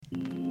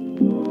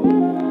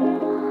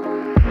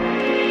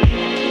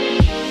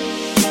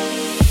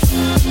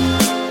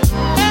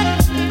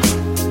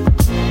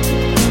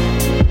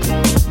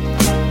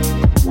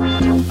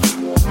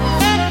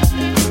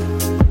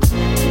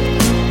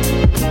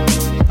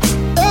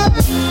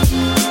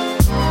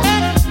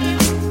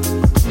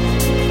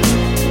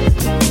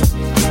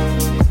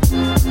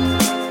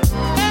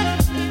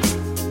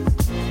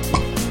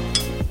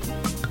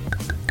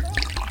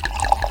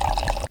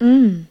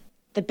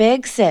The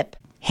Big Sip.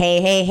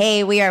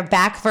 Hey, we are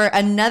back for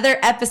another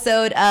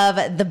episode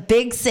of The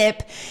Big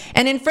Sip.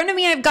 And in front of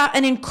me, I've got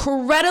an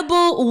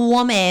incredible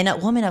woman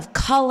of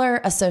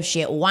color,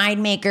 associate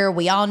winemaker.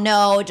 We all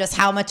know just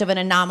how much of an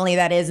anomaly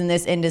that is in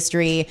this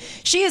industry.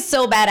 She is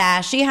so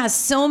badass. She has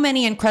so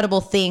many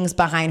incredible things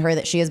behind her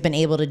that she has been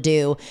able to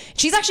do.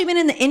 She's actually been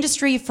in the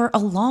industry for a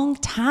long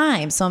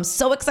time. So I'm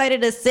so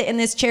excited to sit in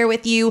this chair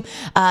with you,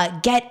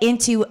 get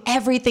into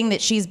everything that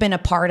she's been a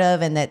part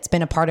of and that's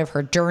been a part of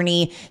her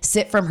journey,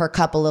 sit from her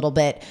cup a little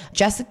bit.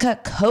 Jessica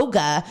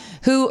Koga,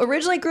 who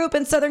originally grew up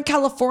in Southern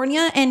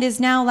California and is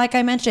now, like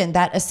I mentioned,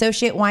 that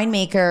associate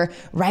winemaker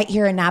right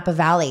here in Napa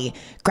Valley.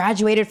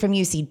 Graduated from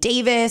UC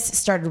Davis,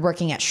 started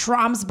working at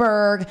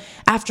Schramsberg.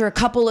 After a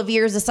couple of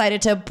years,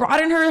 decided to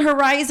broaden her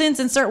horizons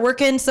and start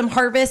working some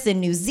harvests in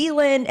New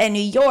Zealand and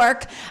New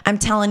York. I'm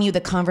telling you, the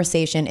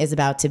conversation is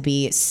about to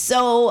be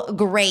so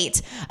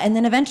great. And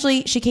then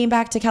eventually she came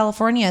back to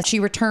California. She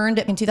returned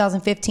in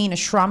 2015 to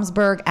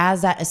Schramsberg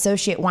as that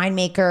associate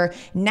winemaker,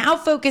 now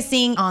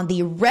focusing on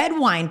the red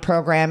wine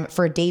program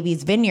for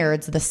Davies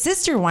Vineyards, the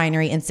sister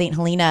winery in St.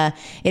 Helena.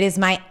 It is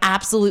my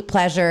absolute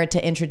pleasure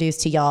to introduce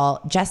to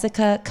y'all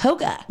Jessica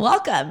Koga.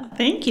 Welcome.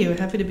 Thank you.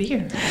 Happy to be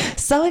here.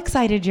 So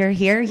excited you're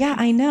here. Yeah,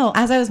 I know.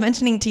 As I was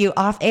mentioning to you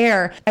off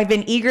air, I've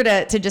been eager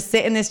to just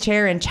sit in this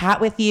chair and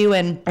chat with you.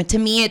 And to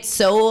me, it's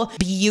so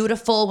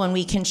beautiful when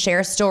we can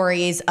share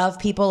stories of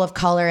people of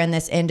color in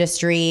this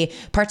industry,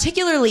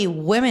 particularly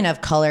women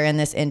of color in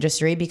this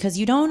industry, because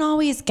you don't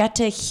always get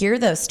to hear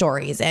those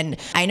stories. And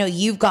I know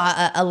you've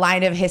got a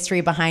line of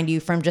history behind you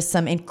from just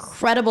some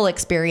incredible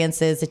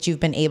experiences that you've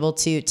been able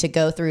to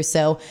go through.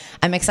 So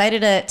I'm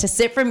excited to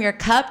sit from your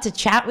cup to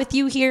chat with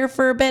you here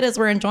for a bit as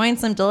we're enjoying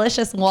some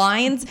delicious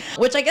wines,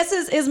 which I guess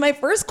is my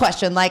first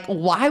question. Like,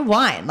 why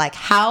wine? Like,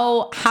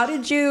 how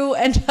did you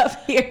end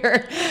up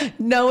here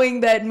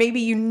knowing that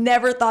maybe you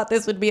never thought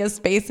this would be a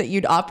space that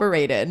you'd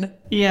operate in?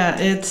 Yeah,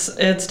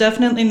 it's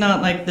definitely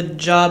not like the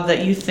job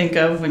that you think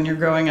of when you're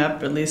growing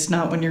up, at least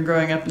not when you're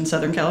growing up in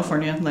Southern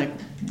California. Like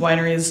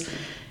wineries,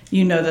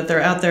 you know that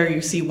they're out there,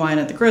 you see wine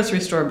at the grocery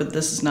store, but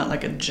this is not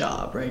like a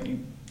job, right?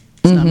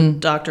 It's not a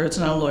doctor, it's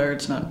not a lawyer,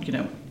 it's not,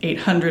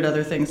 800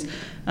 other things.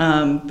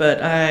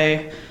 But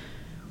I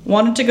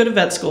wanted to go to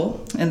vet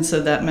school, and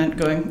so that meant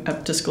going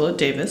up to school at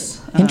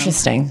Davis.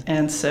 Interesting.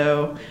 And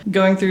so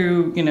going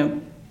through,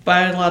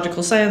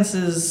 biological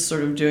sciences,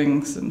 sort of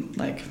doing some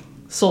like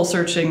soul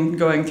searching,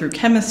 going through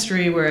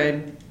chemistry where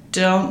I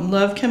don't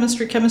love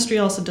chemistry. Chemistry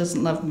also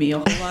doesn't love me a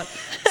whole lot.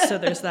 So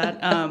there's that.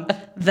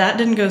 That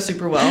didn't go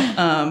super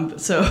well.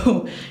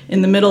 So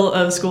in the middle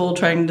of school,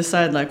 trying to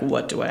decide, like,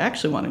 what do I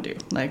actually want to do?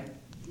 Like,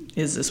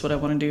 is this what I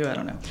want to do? I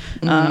don't know.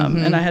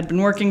 And I had been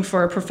working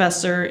for a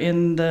professor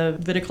in the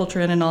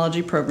viticulture and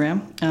enology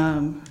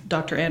program,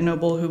 Dr. Ann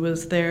Noble, who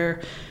was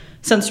their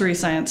sensory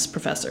science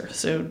professor.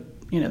 So,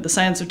 the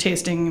science of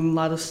tasting, and a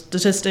lot of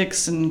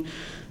statistics, and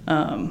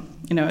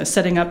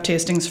setting up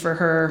tastings for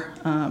her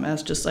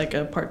as just like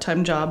a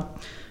part-time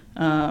job,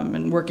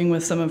 and working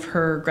with some of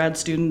her grad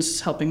students,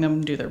 helping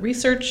them do their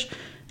research.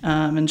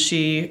 And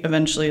she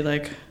eventually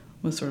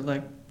was sort of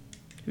like,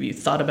 have you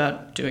thought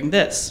about doing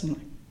this? I'm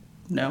like,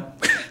 no,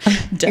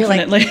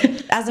 definitely.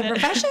 Like, as a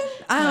profession?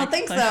 I don't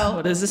think so.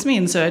 What does this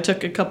mean? So I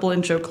took a couple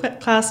intro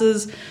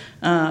classes,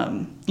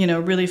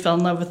 really fell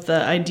in love with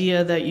the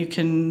idea that you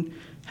can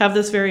have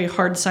this very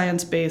hard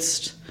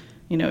science-based,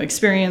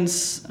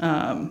 experience,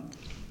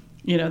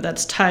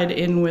 that's tied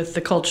in with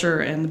the culture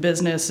and the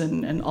business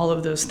and all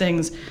of those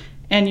things.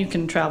 And you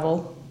can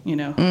travel,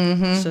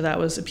 so that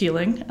was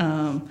appealing.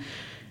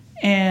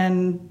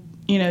 And,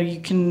 you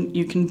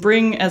can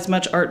bring as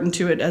much art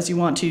into it as you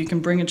want to. You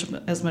can bring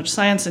as much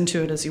science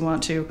into it as you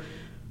want to,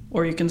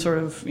 or you can sort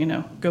of,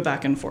 go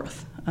back and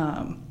forth.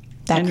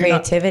 That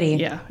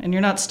creativity. And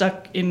you're not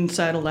stuck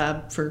inside a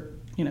lab for,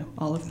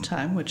 all of the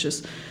time, which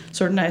is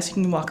sort of nice. You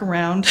can walk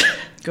around,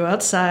 go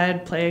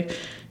outside, play,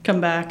 come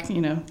back,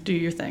 do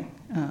your thing.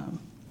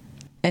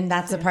 And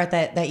that's the part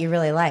that you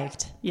really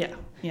liked. Yeah.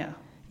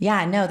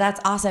 Yeah, no, that's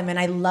awesome. And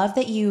I love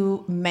that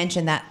you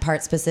mentioned that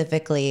part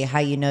specifically, how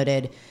you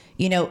noted,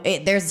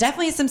 there's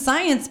definitely some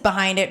science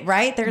behind it,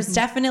 right? There's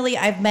definitely,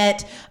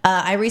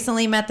 I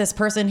recently met this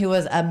person who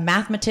was a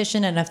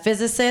mathematician and a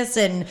physicist,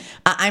 and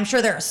I'm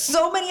sure there are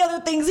so many other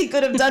things he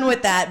could have done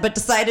with that, but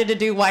decided to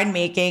do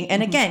winemaking.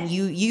 And again,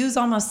 you use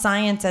almost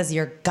science as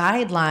your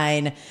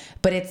guideline,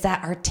 but it's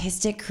that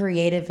artistic,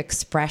 creative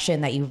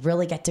expression that you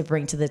really get to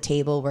bring to the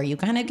table, where you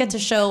kind of get to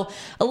show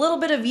a little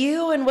bit of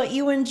you and what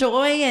you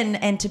enjoy,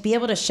 and to be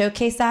able to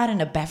showcase that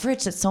in a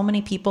beverage that so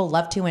many people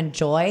love to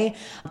enjoy.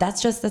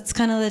 That's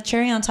kind of the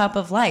cherry on top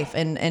of life,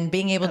 and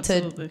being able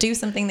to do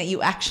something that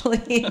you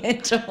actually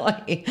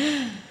enjoy.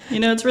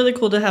 It's really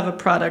cool to have a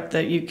product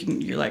that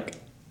you're like,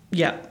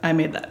 yeah, I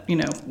made that,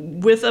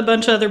 with a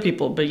bunch of other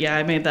people, but yeah,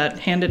 I made that,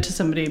 hand it to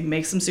somebody,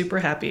 makes them super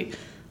happy.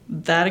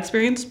 That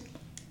experience,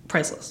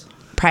 priceless.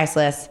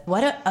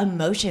 What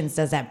emotions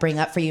does that bring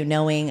up for you,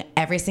 knowing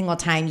every single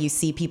time you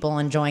see people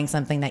enjoying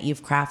something that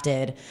you've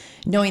crafted,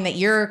 knowing that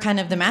you're kind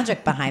of the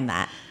magic behind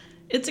that?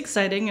 It's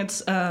exciting.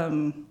 It's,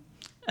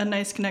 a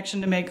nice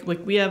connection to make.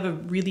 Like, we have a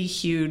really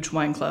huge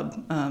wine club.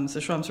 So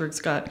Schramsberg's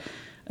got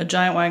a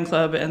giant wine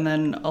club, and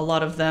then a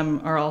lot of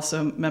them are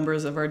also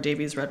members of our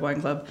Davies Red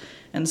Wine Club.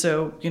 And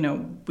so,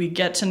 we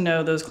get to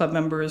know those club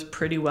members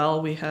pretty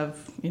well. We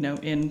have,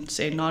 in,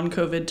 say,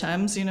 non-COVID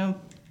times,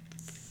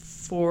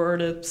 4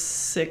 to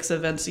 6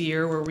 events a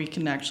year where we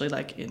can actually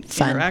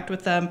interact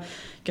with them,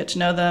 get to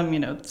know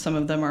them. Some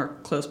of them are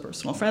close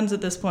personal friends at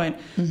this point,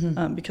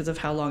 because of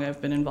how long I've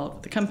been involved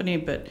with the company.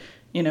 But,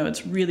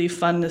 it's really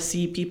fun to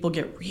see people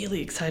get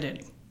really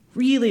excited.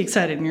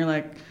 And you're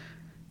like,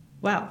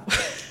 wow.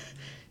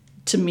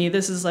 To me,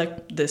 this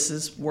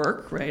is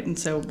work, right? And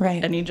so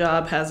any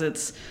job has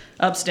its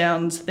ups,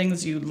 downs,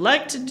 things you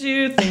like to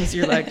do, things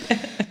you're like,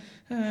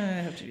 I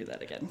have to do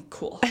that again.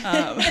 Cool. But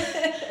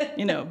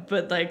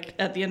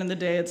at the end of the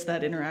day, it's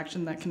that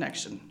interaction, that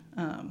connection,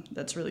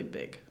 that's really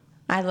big.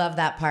 I love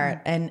that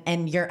part.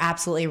 And you're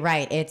absolutely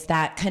right. It's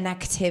that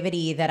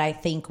connectivity that I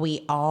think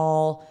we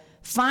all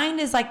find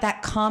is like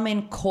that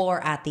common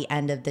core at the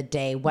end of the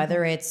day,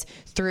 whether it's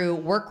through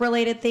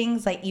work-related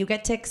things like you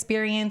get to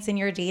experience in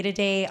your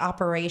day-to-day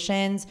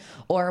operations,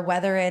 or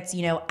whether it's,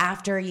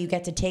 after you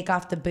get to take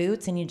off the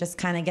boots and you just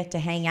kind of get to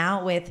hang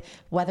out with,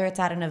 whether it's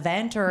at an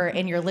event or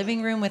in your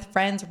living room with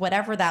friends,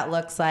 whatever that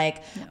looks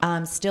like,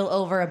 still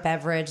over a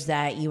beverage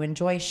that you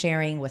enjoy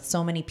sharing with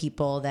so many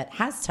people that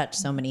has touched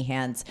so many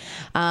hands.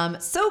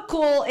 So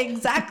cool.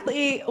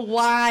 Exactly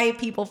why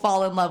people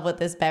fall in love with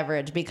this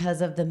beverage,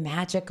 because of the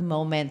magic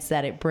moments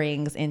that it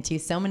brings into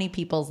so many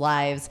people's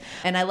lives.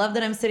 And I love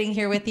that I'm sitting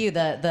here with you,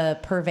 the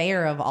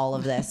purveyor of all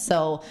of this.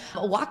 So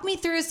walk me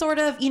through sort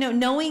of,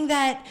 knowing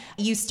that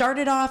you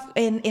started off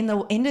in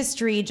the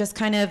industry, just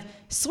kind of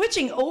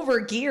switching over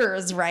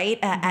gears, right,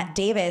 at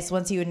Davis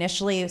once you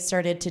initially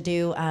started to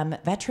do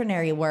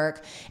veterinary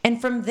work.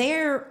 And from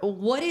there,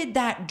 what did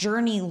that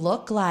journey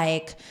look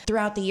like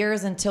throughout the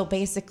years until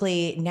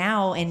basically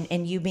now,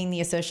 and you being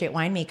the associate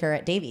winemaker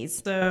at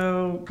Davies?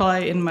 So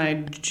probably in my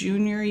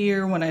junior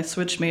year when I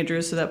switched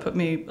majors, so that put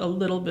me a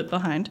little bit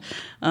behind.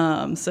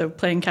 So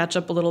playing catch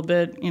up a little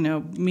bit,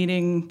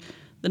 meeting.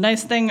 The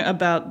nice thing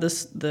about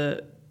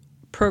the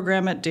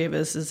program at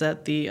Davis is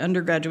that the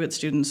undergraduate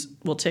students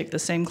will take the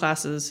same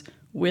classes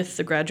with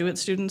the graduate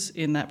students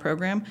in that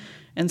program.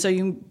 And so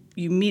you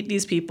meet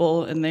these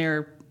people, and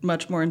they're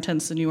much more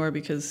intense than you are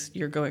because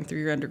you're going through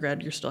your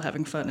undergrad, you're still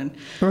having fun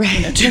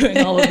and doing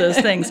all of those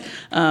things.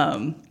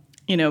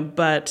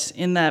 But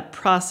in that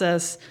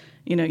process,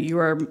 you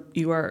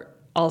are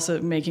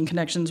also making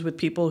connections with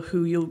people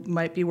who you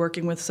might be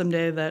working with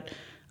someday that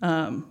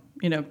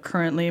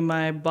currently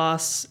my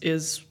boss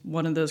is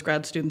one of those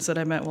grad students that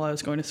I met while I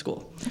was going to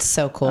school. It's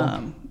so cool.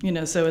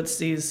 So it's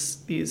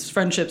these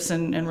friendships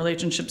and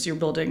relationships you're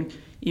building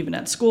even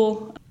at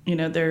school.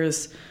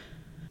 There's,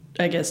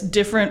 I guess,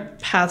 different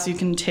paths you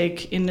can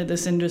take into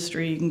this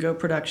industry. You can go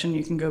production,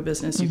 you can go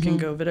business, you can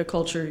go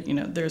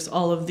viticulture. There's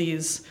all of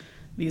these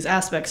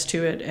aspects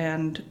to it,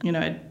 and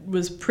I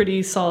was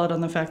pretty solid on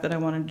the fact that I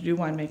wanted to do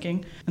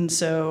winemaking. And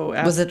so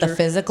was it the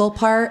physical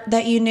part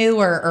that you knew,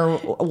 or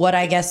what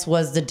I guess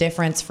was the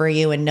difference for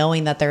you in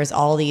knowing that there's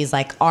all these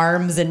like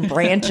arms and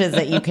branches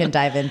that you can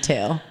dive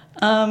into?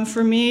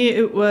 For me,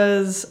 it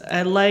was,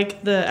 I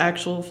like the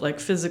actual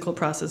physical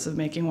process of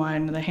making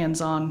wine, the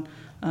hands-on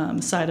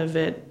side of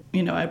it.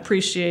 I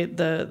appreciate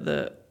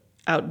the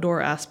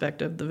outdoor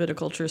aspect of the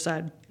viticulture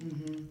side.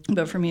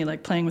 But for me,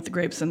 playing with the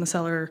grapes in the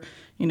cellar,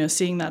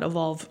 seeing that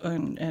evolve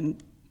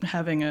and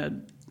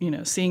having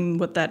seeing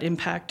what that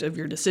impact of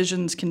your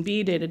decisions can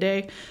be day to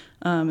day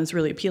is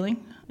really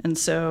appealing. And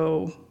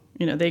so,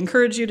 they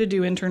encourage you to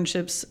do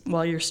internships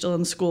while you're still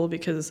in school,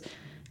 because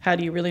how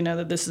do you really know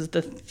that this is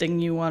the thing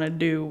you want to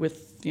do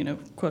with,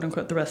 quote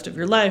unquote, the rest of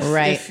your life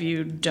if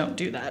you don't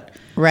do that?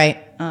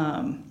 Right.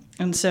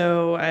 And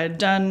so I had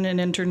done an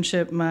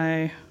internship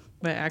my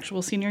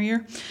actual senior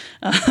year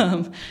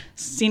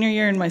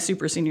and my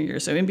super senior year.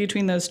 So in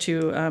between those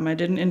two, I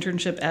did an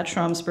internship at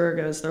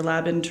Schramsberg. I was their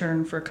lab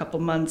intern for a couple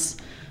months.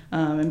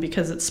 And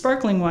because it's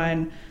sparkling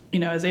wine,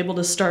 I was able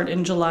to start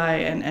in July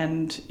and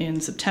end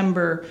in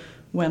September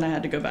when I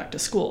had to go back to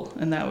school.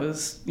 And that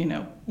was,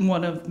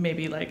 one of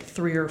maybe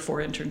 3 or 4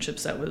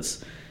 internships that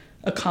was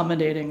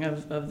accommodating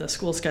of the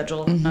school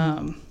schedule.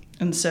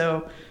 And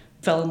so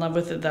fell in love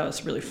with it. That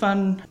was really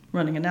fun,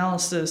 running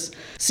analysis,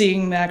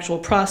 seeing the actual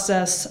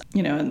process.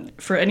 And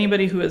for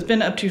anybody who has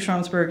been up to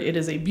Schramsberg, it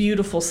is a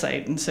beautiful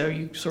site. And so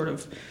you sort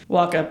of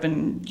walk up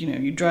and,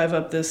 you drive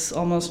up this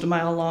almost a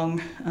mile long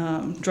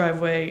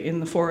driveway in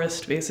the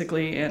forest,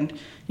 basically, and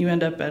you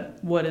end up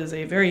at what is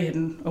a very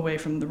hidden away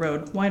from the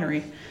road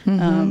winery.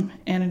 And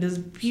it is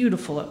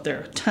beautiful up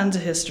there. Tons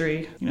of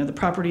history. The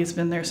property has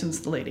been there since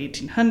the late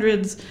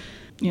 1800s.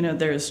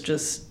 There's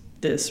just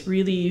this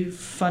really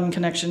fun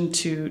connection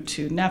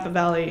to Napa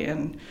Valley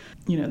and,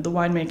 the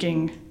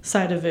winemaking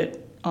side of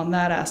it on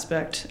that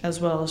aspect,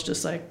 as well as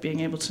just being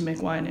able to make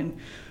wine. And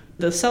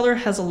the cellar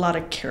has a lot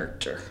of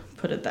character,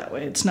 put it that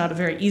way. It's not a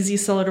very easy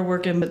cellar to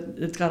work in, but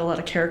it's got a lot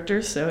of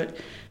character. So it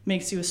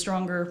makes you a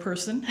stronger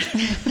person.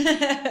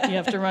 You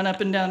have to run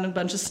up and down a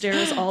bunch of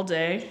stairs all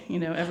day.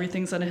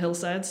 Everything's on a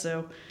hillside,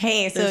 so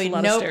hey, so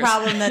no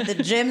problem that the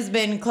gym's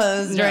been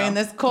closed during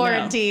this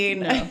quarantine.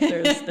 No.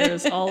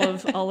 There's all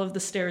of the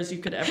stairs you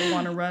could ever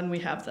want to run. We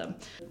have them,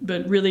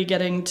 but really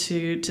getting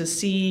to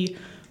see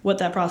what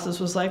that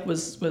process was like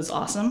was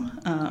awesome.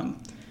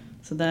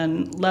 So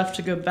then left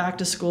to go back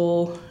to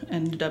school,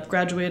 ended up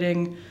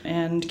graduating,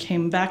 and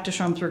came back to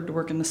Schramsberg to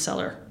work in the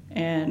cellar.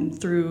 And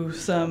through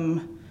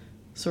some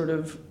sort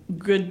of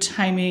good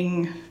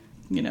timing,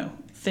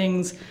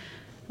 things.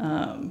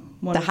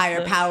 The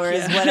higher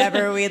powers,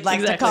 whatever we'd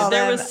like to call them.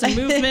 There was some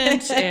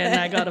movement, and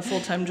I got a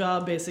full-time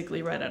job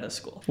basically right out of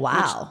school.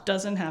 Wow. Which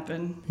doesn't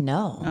happen.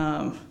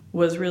 No.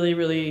 Was really,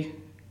 really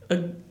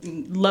a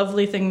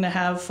lovely thing to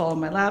have fall in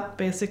my lap,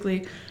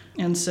 basically.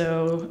 And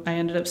so I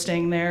ended up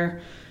staying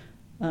there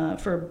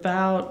for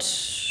about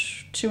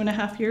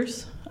 2.5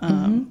 years.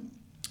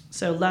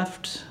 So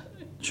left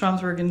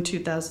Schramsberg in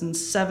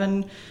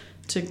 2007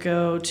 to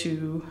go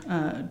to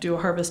do a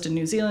harvest in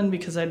New Zealand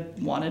because I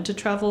wanted to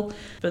travel.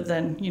 But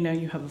then,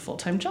 you have a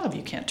full-time job.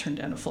 You can't turn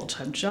down a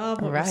full-time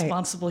job. What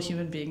responsible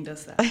human being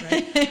does that,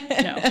 right?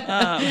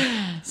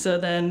 No. So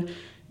then,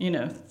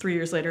 3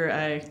 years later,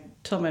 I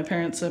tell my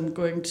parents I'm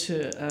going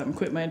to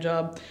quit my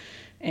job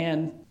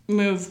and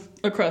move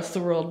across the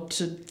world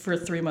for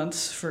 3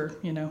 months for,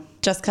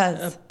 just cause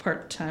a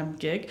part-time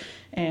gig.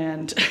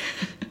 And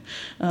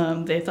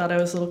they thought I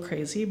was a little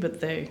crazy, but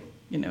they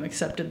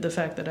accepted the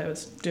fact that I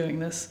was doing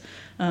this.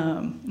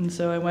 And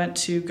so I went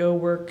to go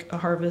work a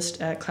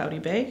harvest at Cloudy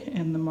Bay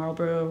in the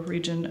Marlborough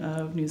region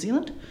of New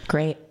Zealand.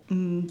 Great.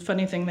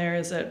 Funny thing there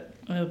is that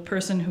a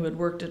person who had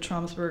worked at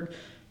Schramsberg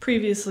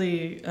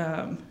previously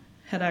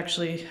had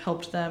actually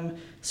helped them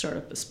start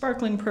up a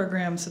sparkling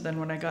program. So then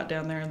when I got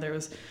down there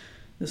was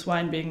this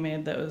wine being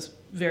made that was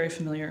very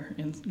familiar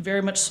and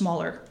very much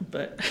smaller,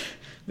 but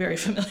very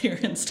familiar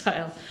in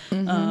style.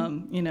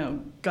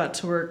 Got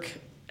to work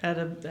at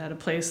a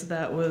place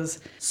that was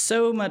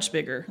so much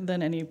bigger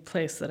than any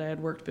place that I had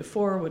worked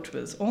before, which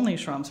was only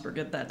Schramsberg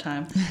at that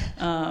time.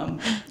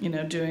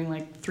 Doing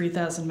like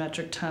 3,000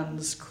 metric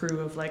tons, crew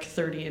of like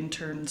 30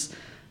 interns,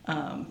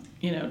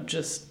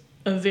 just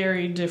a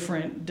very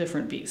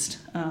different beast.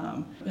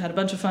 Had a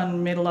bunch of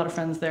fun, made a lot of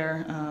friends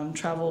there,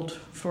 traveled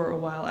for a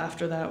while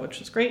after that, which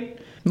was great.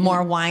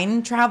 More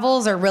wine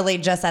travels, or really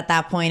just at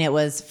that point it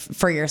was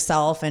for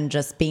yourself and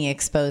just being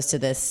exposed to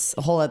this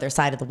whole other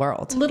side of the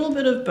world? A little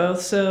bit of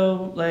both.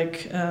 So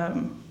like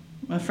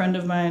a friend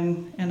of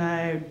mine and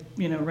I,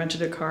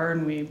 rented a car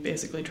and we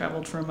basically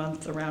traveled for a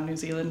month around New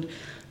Zealand,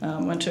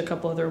 went to a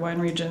couple other wine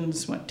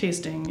regions, went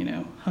tasting,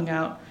 hung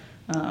out,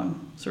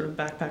 sort of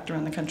backpacked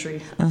around the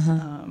country.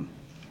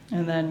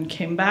 And then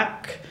came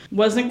back,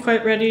 wasn't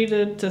quite ready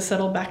to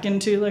settle back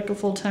into like a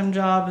full-time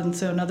job. And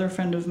so another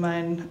friend of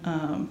mine,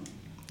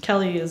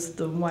 Kelly, is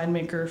the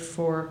winemaker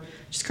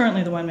she's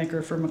currently the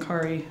winemaker for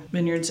Macari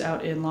Vineyards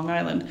out in Long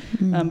Island.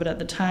 But at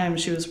the time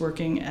she was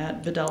working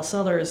at Vidal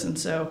Cellars. And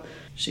so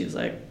she's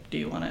like, do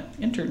you want an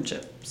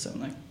internship? So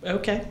I'm like,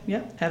 okay,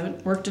 yeah,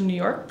 haven't worked in New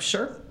York.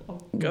 Sure,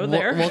 I'll go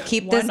there. We'll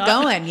keep this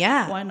going,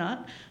 yeah. Why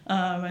not?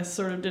 I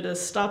sort of did a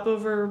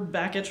stopover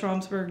back at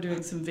Schramsberg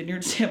doing some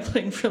vineyard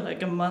sampling for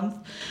like a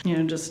month,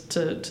 just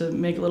to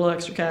make a little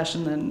extra cash,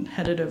 and then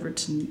headed over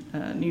to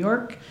New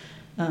York.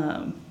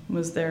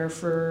 Was there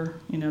for,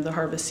 the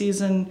harvest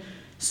season.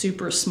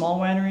 Super small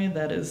winery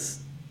that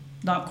is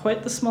not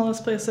quite the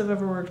smallest place I've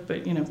ever worked,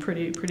 but,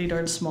 pretty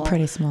darn small.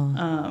 Pretty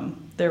small.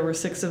 There were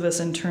 6 of us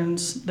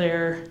interns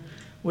there,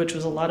 which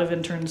was a lot of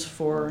interns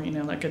for,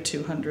 like a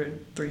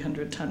 200,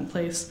 300 ton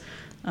place.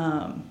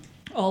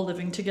 All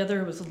living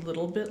together was a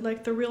little bit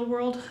like the real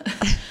world.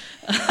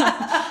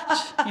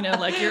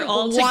 Like you're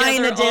all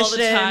together all the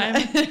time.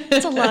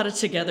 It's a lot of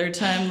together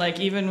time, like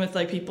even with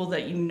like people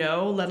that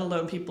let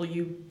alone people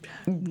you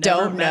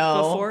don't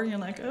know before. You're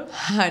like, oh,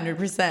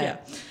 100%. Yeah.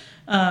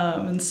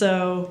 And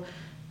so,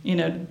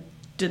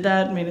 did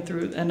that, made it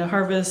through the end of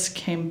harvest,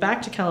 came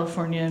back to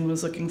California and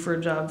was looking for a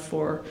job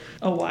for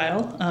a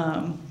while.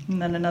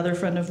 And then another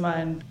friend of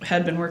mine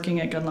had been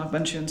working at Gunlock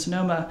Bunchu in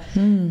Sonoma.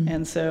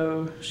 And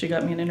so she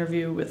got me an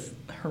interview with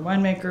her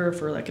winemaker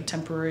for like a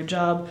temporary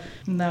job.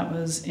 And that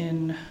was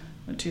in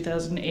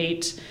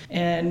 2008.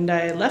 And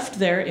I left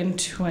there in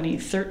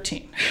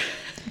 2013.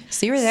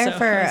 So you were there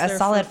for a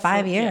solid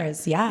 5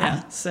 years.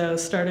 Yeah. So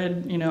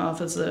started, off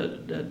as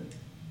a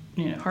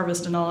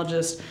harvest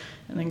enologist,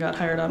 and then got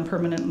hired on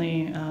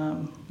permanently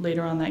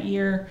later on that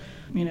year.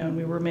 And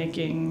we were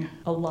making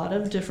a lot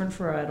of different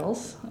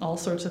varietals, all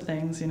sorts of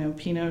things,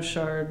 Pinot,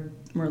 Chard,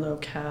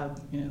 Merlot,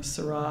 Cab,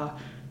 Syrah,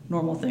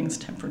 normal things,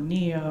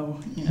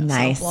 Tempranillo,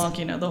 nice. Sauv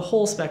Blanc, the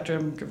whole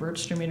spectrum,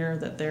 Gewürztraminer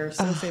that they're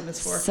so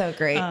famous for. So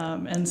great.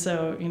 And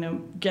so,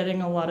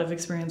 getting a lot of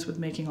experience with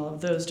making all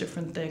of those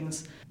different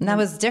things. And that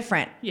was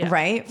different,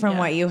 right? From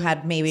what you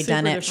had maybe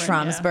done at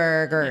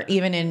Schramsberg or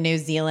even in New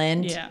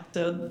Zealand. Yeah.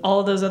 So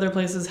all of those other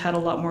places had a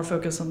lot more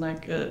focus on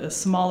like a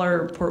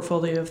smaller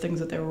portfolio of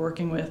things that they were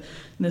working with.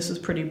 And this was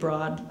pretty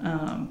broad.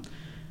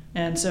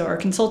 And so our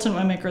consultant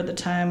winemaker at the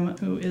time,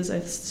 who is,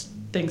 I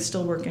things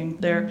still working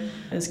there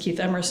is Keith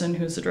Emerson,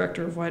 who's the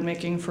director of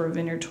winemaking for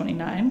Vineyard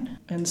 29.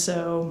 And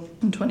so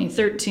in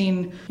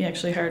 2013, he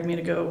actually hired me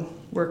to go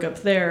work up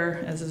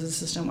there as his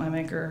assistant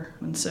winemaker.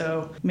 And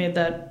so made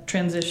that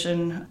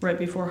transition right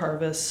before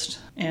harvest.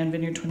 And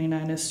Vineyard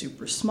 29 is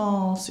super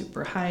small,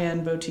 super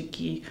high-end,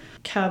 boutique-y,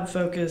 cab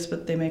focused,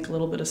 but they make a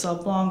little bit of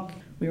Sauv Blanc.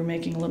 We were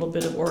making a little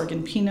bit of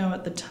Oregon Pinot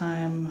at the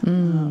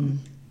time.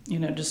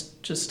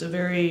 Just a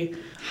very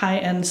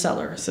high-end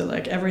cellar. So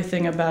like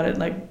everything about it,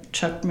 like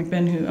Chuck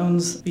McBinn, who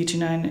owns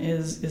V29,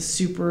 is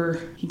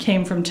super, he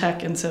came from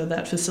tech, and so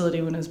that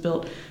facility when it was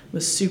built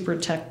was super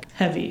tech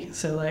heavy.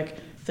 So like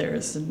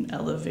there's an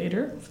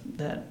elevator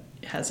that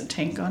has a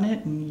tank on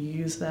it, and you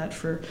use that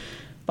for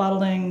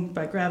bottling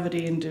by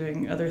gravity and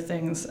doing other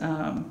things.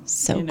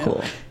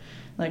 Cool.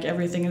 Like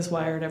everything is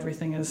wired,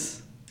 everything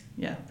is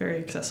very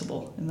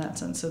accessible in that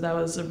sense. So that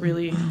was a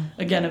really,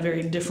 again, a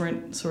very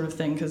different sort of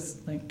thing, because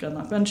like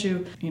Gunlock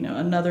Bunchu,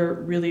 another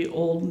really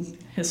old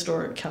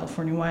historic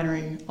California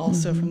winery,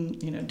 also from,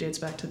 dates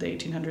back to the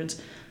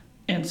 1800s.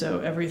 And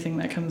so everything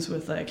that comes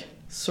with like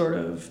sort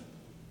of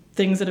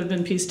things that have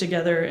been pieced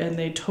together and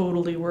they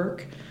totally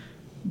work,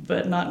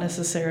 but not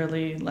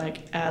necessarily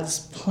like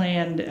as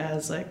planned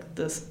as like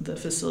the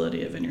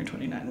facility of Vineyard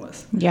 29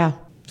 was. Yeah.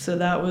 So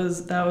that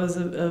was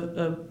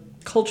a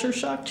culture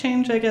shock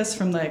change, I guess,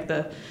 from like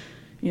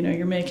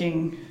you're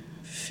making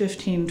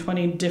 15,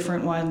 20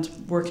 different wines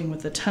working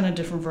with a ton of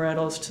different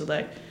varietals to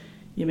like,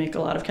 you make a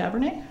lot of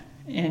Cabernet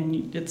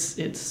and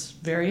it's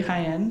very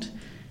high end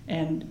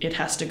and it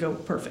has to go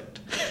perfect.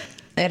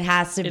 It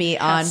has to be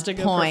on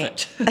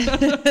point.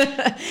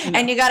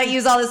 And you got to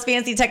use all this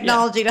fancy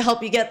technology to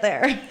help you get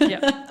there.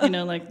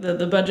 Like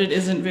the budget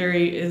isn't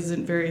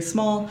very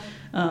small.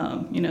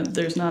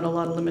 There's not a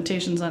lot of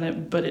limitations on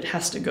it, but it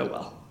has to go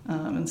well.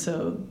 And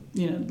so,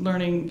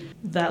 learning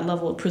that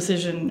level of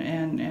precision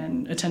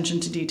and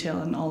attention to detail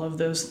and all of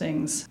those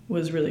things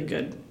was really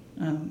good,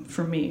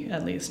 for me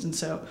at least. And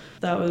so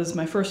that was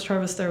my first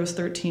harvest there, was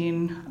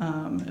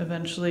 13.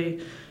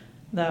 Eventually,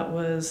 that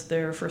was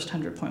their first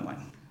 100-point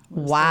wine.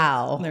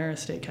 Wow. Their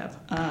estate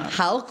cap.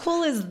 How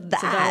cool is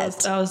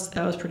that? So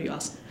that was pretty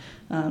awesome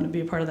to be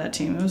a part of that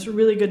team. It was a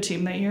really good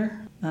team that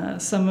year.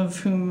 Some of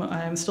whom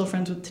I'm still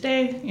friends with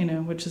today,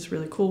 which is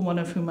really cool. One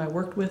of whom I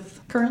worked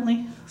with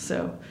currently.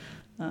 So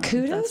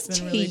kudos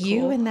to really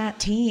you cool. And that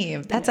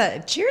team. That's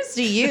a cheers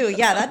to you.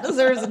 Yeah, that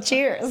deserves a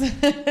cheers.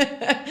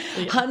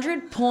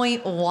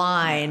 100-point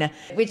wine,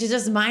 which is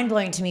just mind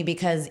blowing to me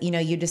because,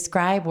 you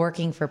describe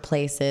working for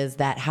places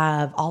that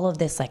have all of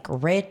this like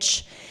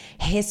rich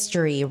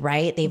history,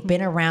 right? They've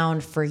been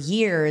around for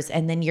years,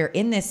 and then you're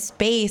in this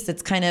space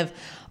that's kind of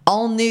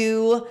all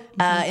new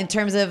in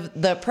terms of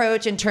the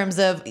approach, in terms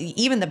of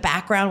even the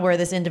background where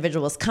this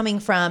individual is coming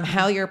from,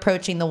 how you're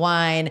approaching the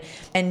wine,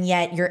 and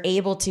yet you're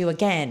able to,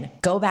 again,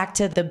 go back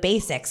to the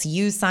basics,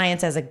 use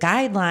science as a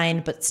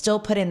guideline, but still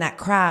put in that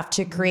craft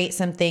to create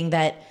something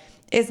that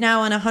is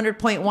now an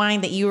 100-point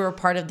wine that you were a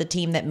part of the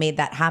team that made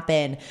that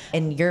happen,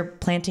 and you're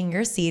planting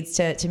your seeds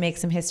to make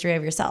some history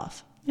of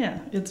yourself. Yeah,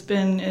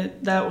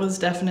 that was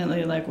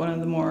definitely like one of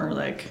the more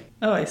like,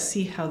 oh, I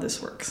see how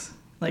this works.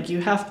 Like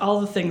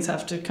all the things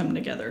have to come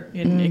together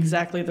in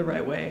exactly the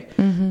right way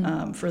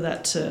for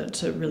that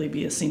to really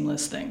be a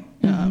seamless thing.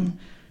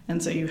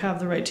 And so you have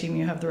the right team,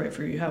 you have the right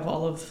fruit, you have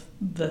all of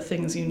the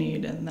things you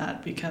need, and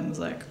that becomes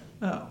like,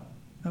 oh,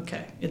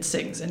 okay, it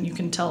sings, and you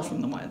can tell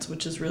from the wines,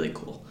 which is really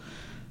cool,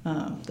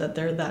 that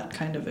they're that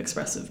kind of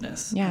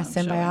expressiveness. Yeah,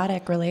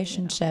 symbiotic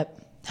relationship.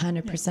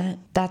 100%.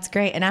 That's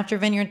great. And after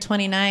Vineyard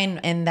 29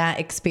 and that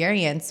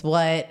experience,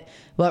 what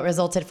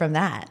resulted from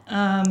that?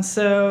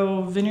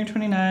 So Vineyard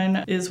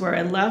 29 is where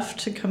I left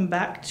to come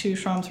back to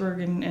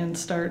Schramsberg and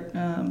start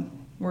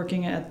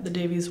working at the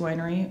Davies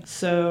Winery.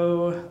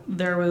 So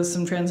there was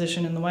some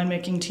transition in the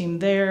winemaking team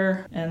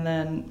there. And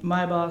then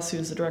my boss,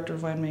 who's the director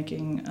of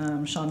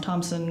winemaking, Sean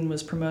Thompson,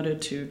 was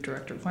promoted to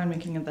director of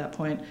winemaking at that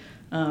point,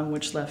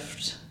 which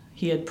left,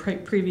 he had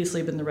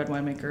previously been the red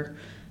winemaker.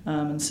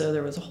 And so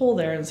there was a hole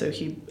there, and so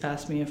he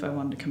asked me if I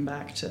wanted to come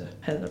back to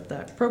head up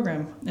that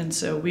program. And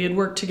so we had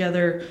worked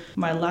together.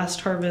 My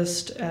last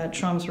harvest at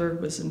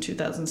Schramsberg was in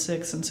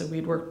 2006, and so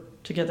we'd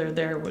worked together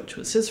there, which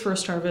was his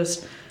first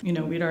harvest.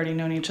 We'd already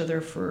known each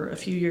other for a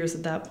few years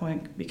at that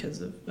point because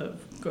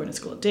of going to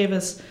school at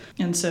Davis.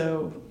 And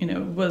so, it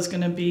was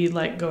going to be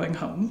like going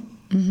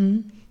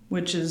home,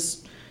 which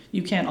is,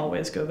 you can't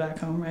always go back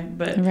home, right?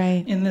 But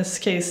in this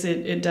case,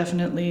 it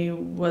definitely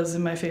was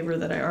in my favor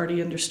that I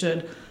already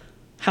understood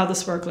how the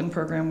sparkling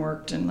program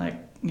worked, and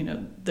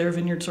their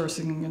vineyard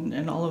sourcing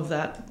and all of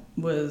that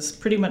was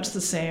pretty much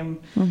the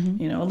same.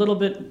 A little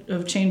bit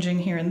of changing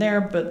here and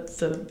there, but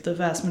the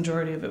vast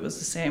majority of it was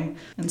the same.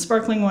 And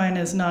sparkling wine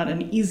is not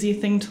an easy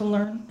thing to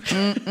learn.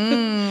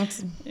 Nope,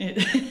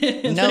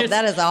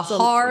 that is a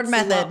hard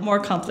method. It's a lot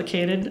more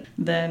complicated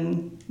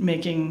than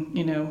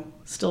making,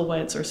 still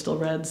whites or still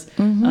reds.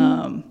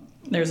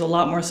 there's a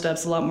lot more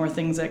steps, a lot more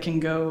things that can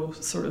go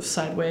sort of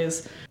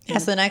sideways. Yeah,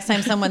 so the next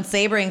time someone's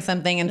sabering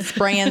something and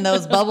spraying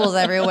those bubbles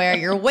everywhere,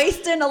 you're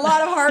wasting a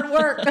lot of hard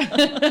work.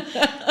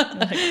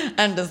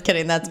 I'm just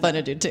kidding. That's fun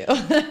to do too.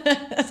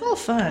 It's all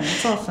fun.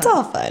 It's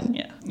all fun.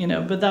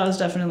 Yeah. But that was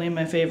definitely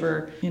my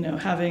favor,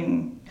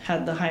 having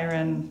had the higher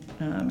end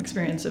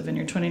experience of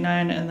Vineyard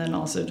 29, and then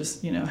also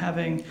just,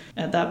 having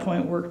at that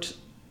point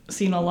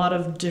seen a lot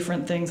of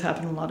different things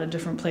happen in a lot of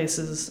different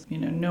places,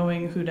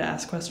 knowing who to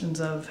ask questions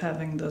of,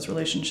 having those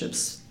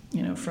relationships,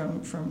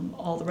 from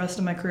all the rest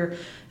of my career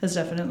has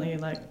definitely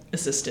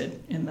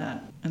assisted in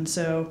that. And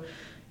so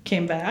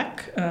came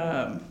back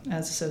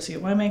as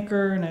associate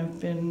winemaker, and I've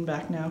been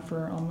back now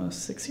for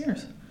almost 6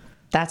 years.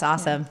 That's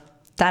awesome. Yeah.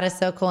 That is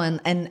so cool.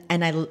 And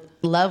I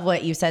love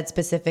what you said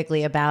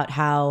specifically about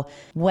how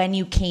when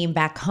you came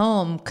back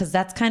home, because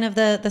that's kind of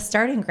the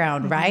starting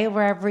ground, right?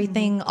 Where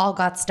everything all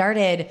got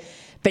started.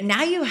 But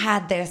now you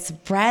had this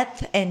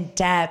breadth and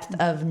depth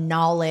of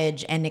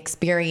knowledge and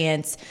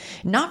experience,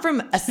 not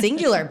from a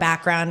singular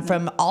background,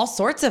 from all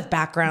sorts of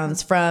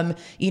backgrounds, from,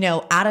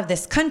 out of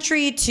this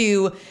country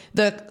to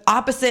the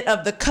opposite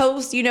of the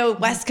coast,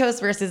 West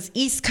Coast versus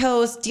East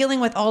Coast, dealing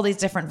with all these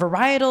different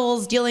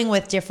varietals, dealing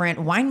with different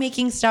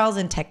winemaking styles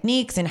and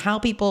techniques and how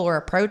people were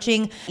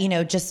approaching,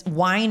 just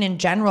wine in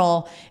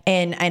general.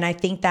 And I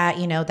think that,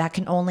 that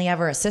can only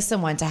ever assist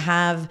someone to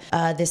have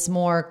this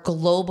more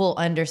global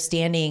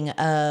understanding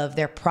of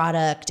their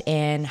product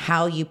and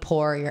how you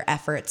pour your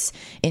efforts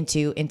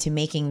into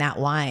making that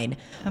wine.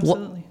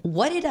 Absolutely.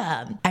 What did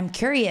I'm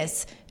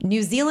curious,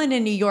 New Zealand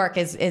and New York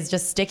is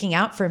just sticking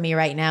out for me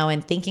right now,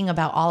 and thinking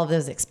about all of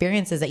those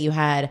experiences that you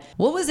had.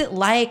 What was it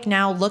like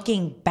now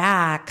looking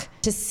back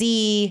to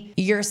see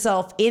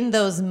yourself in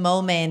those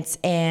moments,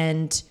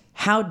 and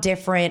how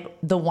different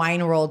the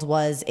wine world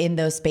was in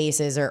those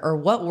spaces, or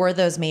what were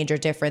those major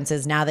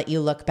differences now that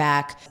you look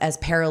back as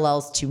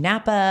parallels to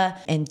Napa,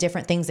 and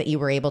different things that you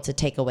were able to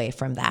take away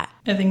from that?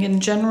 I think in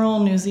general,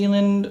 New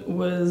Zealand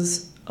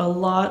was a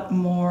lot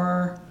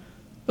more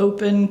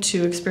open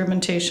to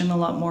experimentation, a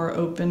lot more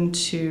open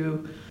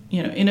to,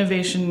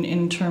 innovation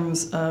in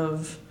terms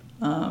of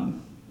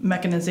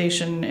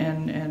mechanization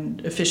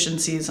and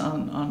efficiencies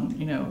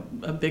on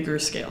a bigger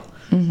scale.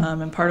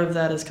 Mm-hmm. And part of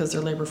that is because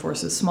their labor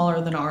force is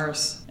smaller than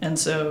ours. And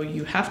so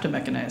you have to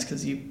mechanize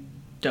because you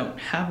don't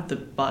have the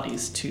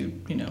bodies to,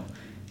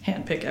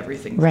 handpick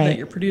everything that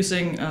you're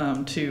producing,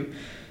 to,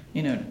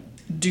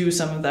 do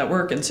some of that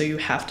work. And so you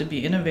have to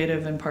be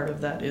innovative. And part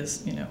of that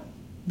is,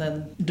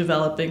 then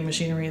developing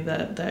machinery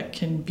that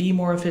can be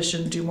more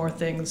efficient, do more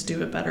things,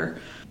 do it better.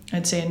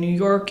 I'd say in New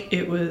York,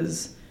 it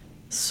was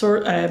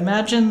I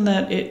imagine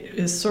that it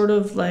is sort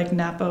of like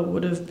Napa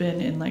would have been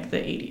in the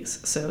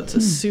 80s. So it's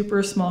a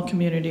super small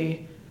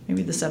community,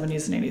 maybe the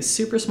 70s and 80s,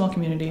 super small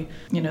community.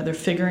 They're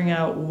figuring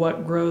out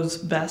what grows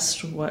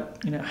best,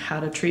 how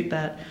to treat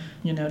that,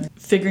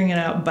 figuring it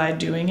out by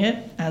doing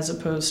it, as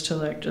opposed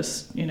to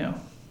just,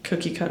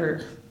 cookie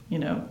cutter,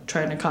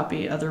 trying to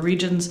copy other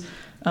regions.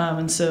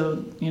 And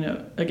so,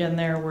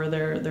 again, where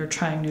they're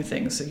trying new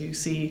things. So you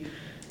see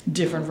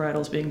different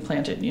varietals being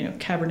planted.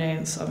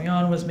 Cabernet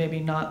Sauvignon was maybe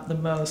not the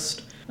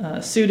most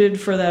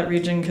suited for that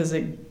region because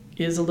it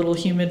is a little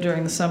humid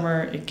during the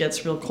summer. It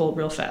gets real cold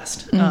real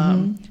fast.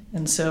 Mm-hmm.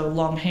 And so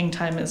long hang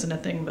time isn't a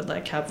thing,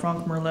 but Cab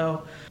Franc,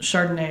 Merlot,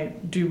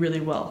 Chardonnay do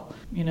really well.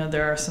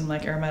 There are some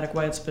aromatic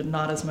whites, but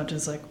not as much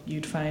as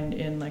you'd find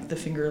in the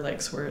Finger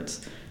Lakes, where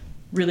it's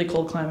really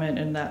cold climate,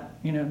 and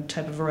that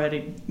type of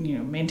variety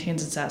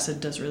maintains its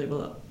acid, does really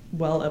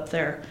well up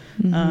there.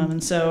 Mm-hmm.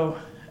 And so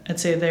I'd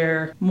say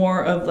they're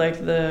more of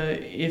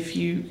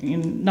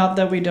not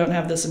that we don't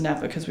have this in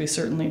Napa, because we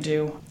certainly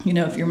do.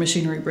 If your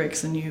machinery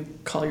breaks, then you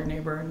call your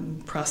neighbor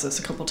and process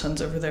a couple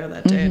tons over there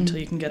that day until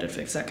you can get it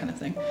fixed. That kind of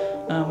thing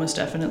was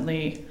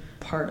definitely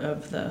part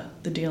of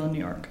the deal in New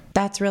York.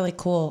 That's really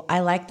cool.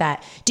 I like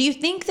that. Do you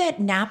think that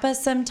Napa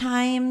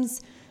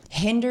sometimes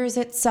hinders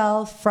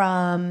itself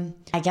from,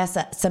 I guess,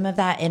 some of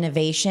that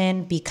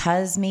innovation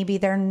because maybe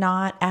they're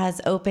not as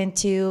open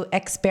to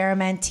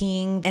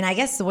experimenting? And I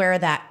guess where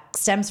that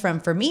stems from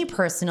for me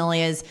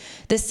personally is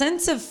the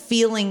sense of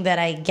feeling that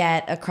I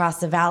get across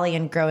the valley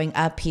and growing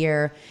up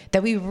here,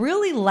 that we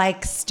really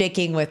like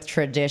sticking with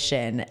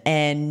tradition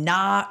and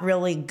not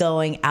really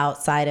going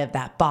outside of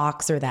that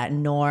box or that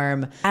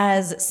norm.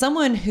 As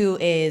someone who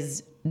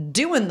is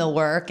doing the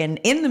work and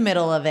in the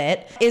middle of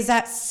it, is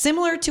that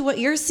similar to what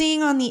you're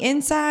seeing on the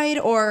inside?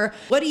 Or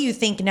what do you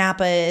think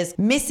Napa is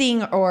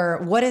missing,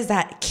 or what is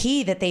that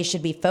key that they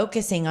should be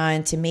focusing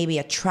on to maybe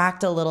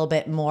attract a little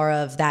bit more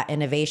of that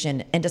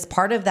innovation? And does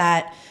part of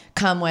that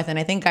come with, and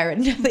I think I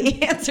already know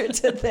the answer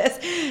to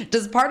this,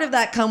 does part of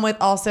that come with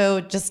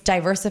also just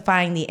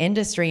diversifying the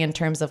industry in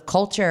terms of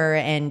culture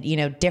and,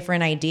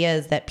 different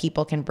ideas that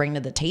people can bring to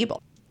the table?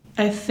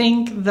 I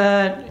think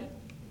that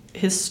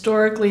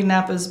historically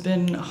Napa's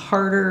been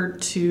harder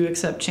to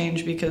accept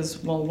change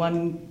because, well,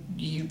 one,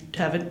 you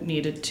haven't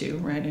needed to,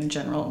 right? In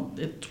general,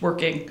 it's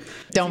working.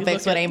 Don't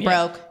fix what ain't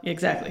broke.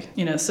 Exactly.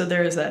 So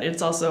there is that.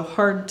 It's also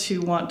hard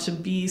to want to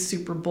be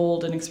super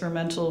bold and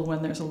experimental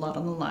when there's a lot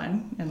on the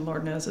line. And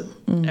Lord knows that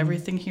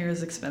everything here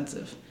is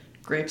expensive.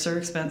 Grapes are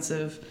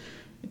expensive.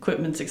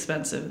 Equipment's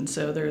expensive. And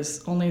so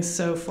there's only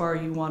so far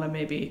you want to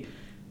maybe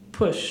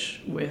push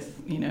with,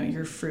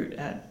 your fruit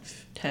at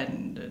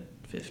 $10,000 to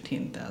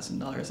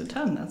 $15,000 a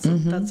ton.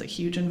 That's a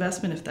huge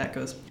investment if that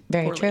goes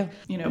very poorly.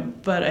 True.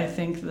 But I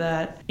think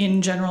that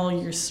in general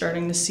you're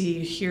starting to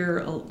hear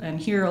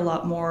a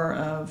lot more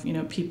of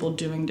people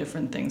doing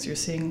different things. You're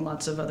seeing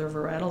lots of other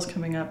varietals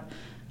coming up,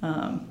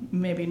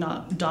 maybe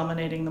not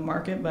dominating the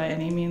market by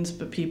any means,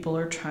 but people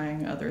are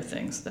trying other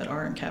things that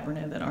aren't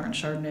Cabernet, that aren't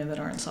Chardonnay, that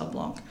aren't Sauv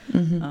Blanc.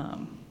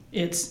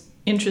 It's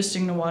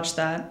interesting to watch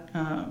that.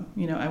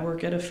 I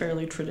work at a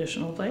fairly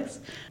traditional place,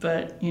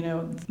 but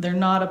they're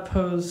not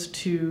opposed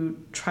to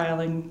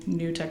trialing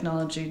new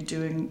technology,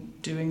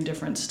 doing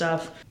different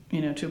stuff.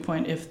 To a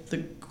point, if the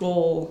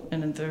goal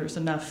and if there's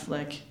enough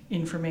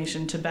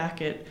information to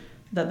back it,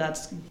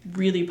 that's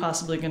really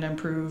possibly going to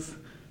improve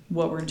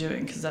what we're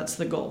doing, because that's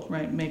the goal,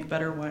 right? Make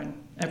better wine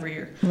every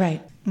year.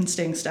 Right. And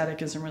staying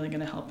static isn't really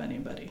going to help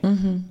anybody.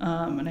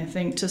 And I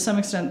think to some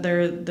extent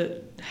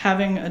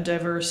having a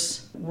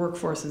diverse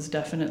workforce is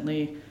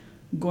definitely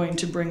going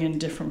to bring in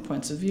different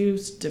points of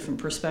views, different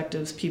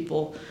perspectives.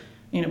 People,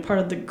 part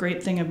of the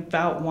great thing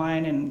about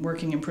wine and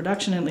working in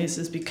production at least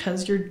is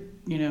because you're,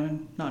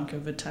 in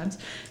non-COVID times,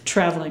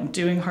 traveling,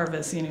 doing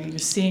harvests, you're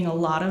seeing a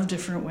lot of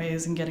different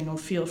ways and getting a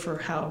feel for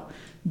how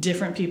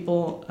different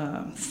people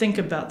think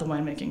about the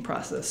winemaking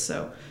process.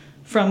 So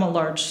from a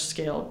large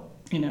scale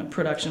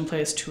production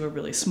place to a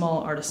really small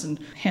artisan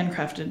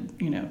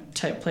handcrafted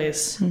type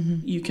place,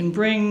 you can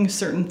bring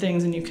certain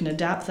things and you can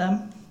adapt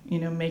them,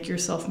 make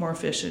yourself more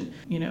efficient,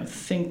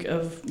 think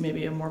of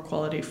maybe a more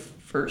quality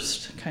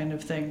first kind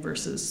of thing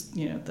versus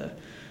the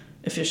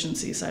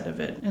efficiency side of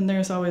it. And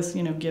there's always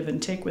give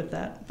and take with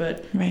that,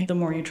 but the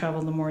more you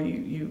travel, the more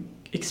you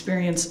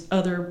experience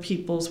other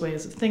people's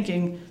ways of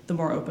thinking, the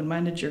more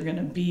open-minded you're going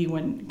to be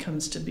when it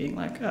comes to being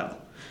like, oh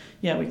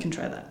yeah, we can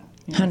try that.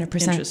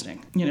 100%.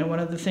 Interesting. One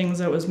of the things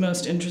that was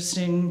most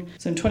interesting,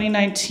 so in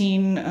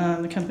 2019,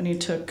 the company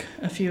took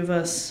a few of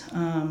us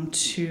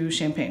to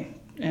Champagne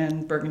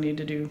and Burgundy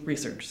to do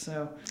research.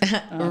 So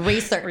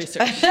research. It's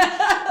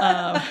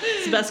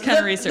the best kind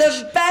of research.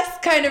 The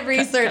best kind of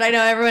research. I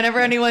know whenever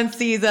anyone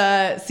sees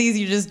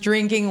you just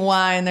drinking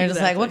wine, they're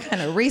just like, what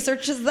kind of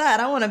research is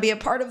that? I want to be a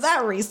part of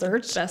that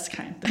research. The best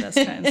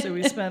kind. So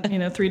we spent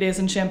 3 days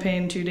in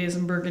Champagne, 2 days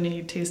in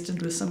Burgundy,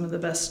 tasted with some of the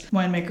best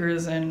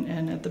winemakers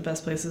and at the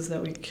best places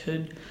that we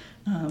could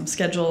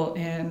schedule,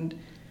 and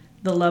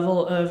the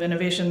level of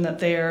innovation that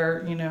they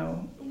are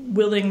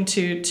willing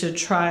to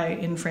try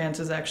in France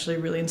is actually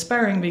really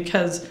inspiring,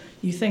 because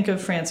you think of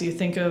France, you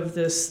think of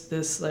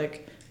this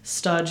like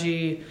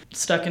stodgy,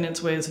 stuck in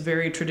its ways,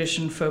 very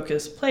tradition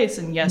focused place,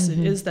 and yes, it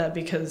is that,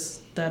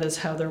 because that is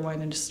how their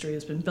wine industry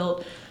has been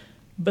built.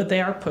 But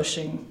they are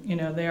pushing,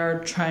 they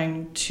are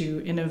trying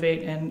to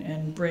innovate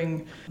and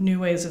bring new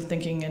ways of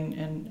thinking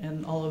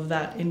and all of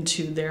that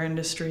into their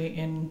industry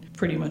in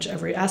pretty much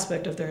every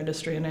aspect of their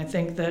industry. And I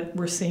think that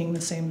we're seeing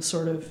the same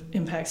sort of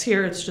impacts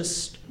here. It's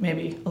just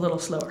maybe a little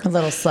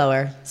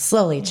slower.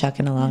 Slowly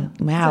chucking along.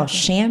 Yeah, wow, exactly.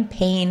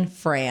 Champagne,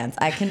 France.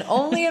 I can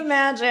only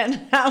imagine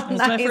how nice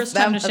my first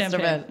time to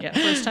Champagne. Yeah,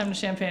 first time to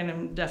Champagne.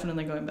 I'm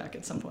definitely going back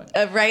at some point.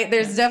 Right?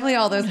 There's definitely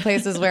all those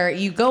places where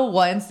you go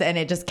once and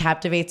it just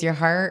captivates your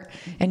heart.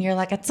 And you're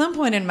like, at some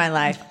point in my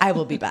life, I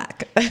will be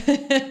back.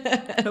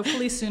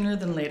 Hopefully sooner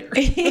than later.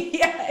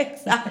 Yeah,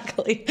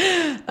 exactly.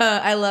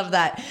 I love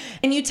that.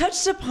 And you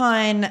touched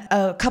upon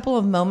a couple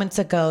of moments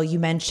ago, you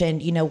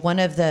mentioned, one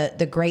of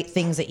the great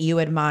things that you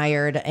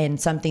admired and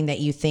something that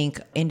you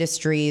think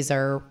industries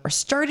are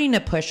starting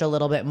to push a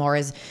little bit more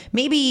is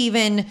maybe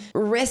even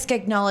risk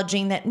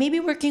acknowledging that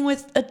maybe working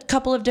with a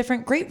couple of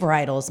different grape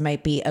varietals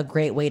might be a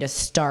great way to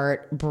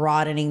start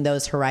broadening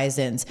those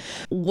horizons.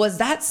 Was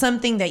that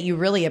something that you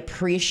really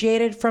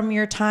appreciated from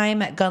your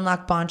time at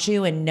Gunlock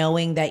Bonchu and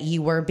knowing that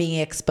you were being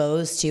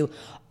exposed to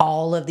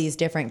all of these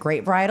different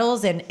grape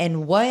varietals,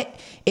 and what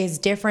is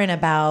different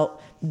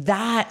about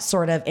that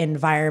sort of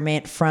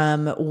environment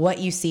from what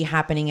you see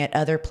happening at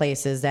other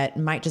places that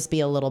might just be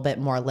a little bit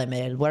more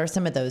limited? What are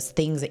some of those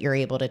things that you're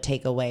able to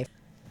take away?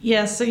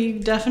 Yeah, so you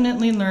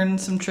definitely learn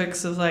some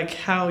tricks of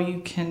how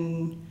you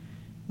can,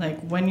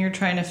 when you're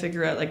trying to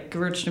figure out,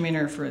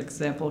 Gewürztraminer, for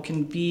example,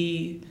 can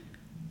be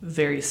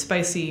very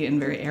spicy and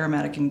very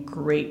aromatic and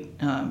great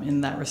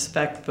in that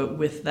respect, but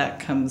with that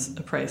comes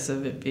a price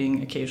of it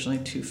being occasionally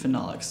too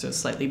phenolic, so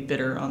slightly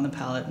bitter on the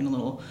palate and a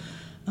little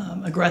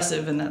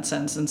aggressive in that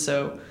sense. And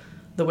so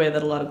the way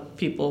that a lot of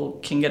people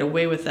can get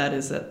away with that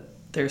is that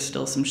there's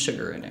still some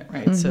sugar in it,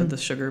 right? So the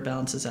sugar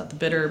balances out the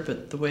bitter,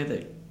 but the way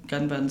that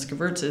Gunbund's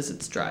Gewürz is,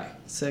 it's dry.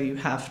 So you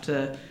have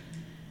to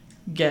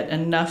get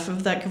enough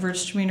of that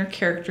Gewürztraminer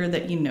character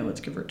that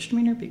it's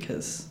Gewürztraminer,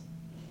 because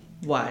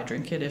why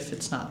drink it if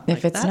it's not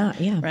if it's that,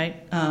 not, yeah.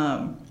 Right?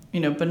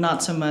 But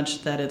not so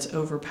much that it's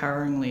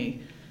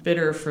overpoweringly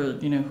bitter for,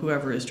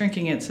 whoever is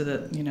drinking it, so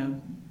that,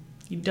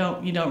 you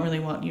don't really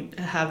want you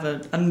to have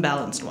an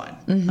unbalanced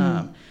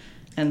wine.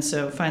 And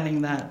so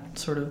finding that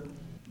sort of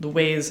the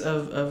ways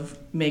of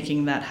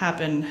making that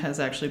happen has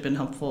actually been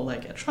helpful,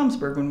 like at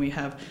Schramsberg, when we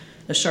have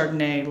a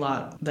Chardonnay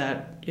lot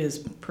that is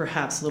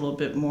perhaps a little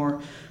bit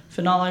more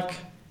phenolic,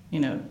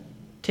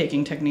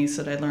 taking techniques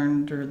that I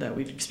learned or that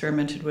we've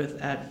experimented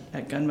with at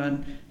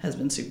Gunbun has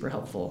been super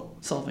helpful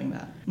solving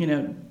that.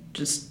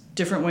 Just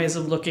different ways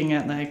of looking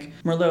at, like,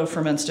 Merlot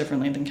ferments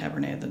differently than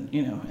Cabernet,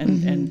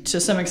 and to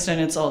some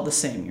extent it's all the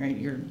same, right?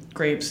 Your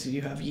grapes,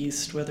 you have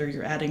yeast, whether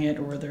you're adding it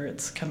or whether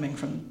it's coming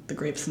from the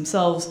grapes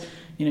themselves,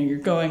 you're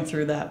going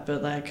through that,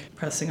 but like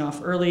pressing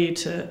off early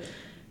to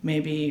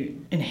maybe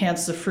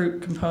enhance the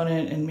fruit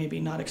component and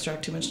maybe not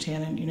extract too much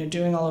tannin,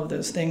 doing all of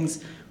those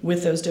things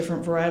with those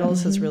different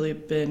varietals has really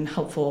been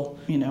helpful,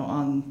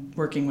 on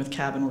working with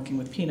Cab and working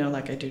with Pinot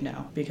like I do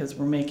now, because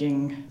we're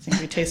making, I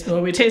think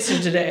we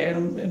tasted today,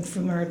 and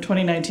from our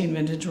 2019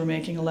 vintage, we're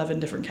making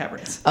 11 different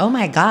Cabernets. Oh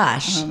my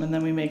gosh. And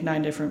then we make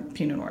 9 different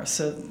Pinot Noirs.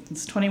 So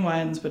it's 20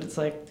 wines, but it's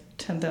like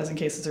 10,000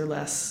 cases or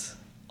less,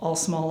 all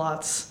small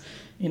lots.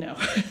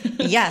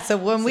 Yeah, so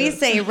when we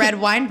say red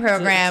wine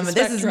program,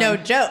 this is no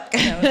joke.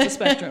 It's a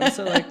spectrum.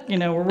 So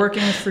we're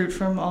working with fruit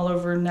from all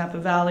over Napa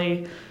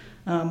Valley,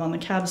 on the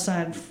Cab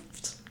side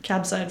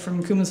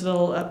from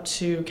Coombsville up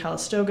to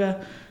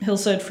Calistoga,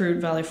 hillside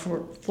fruit, valley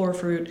floor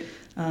fruit,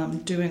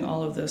 doing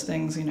all of those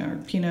things. Our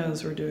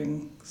Pinots, we're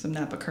doing some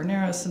Napa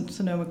Carnera, some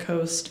Sonoma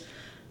Coast,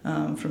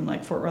 from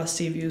like Fort Ross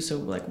Seaview, so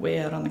like way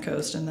out on the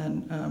coast, and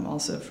then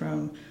also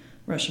from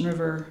Russian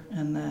River,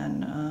 and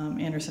then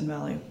Anderson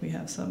Valley, we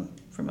have some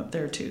from up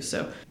there too.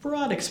 So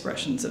broad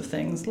expressions of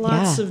things,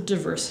 lots of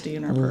diversity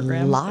in our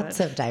program. Lots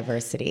of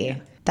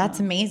diversity. That's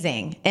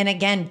amazing. And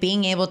again,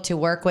 being able to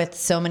work with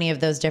so many of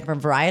those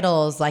different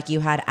varietals like you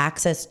had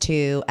access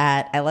to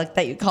I like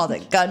that you called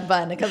it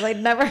Gunbun, because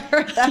I'd never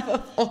heard that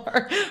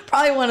before.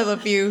 Probably one of the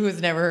few who's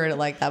never heard it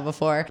like that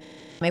before.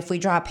 If we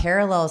draw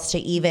parallels to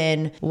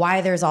even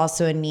why there's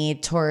also a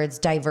need towards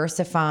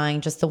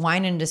diversifying just the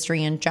wine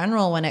industry in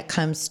general when it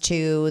comes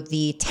to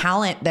the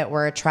talent that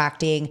we're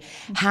attracting,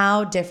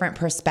 how different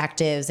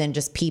perspectives and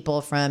just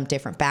people from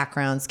different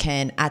backgrounds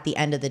can, at the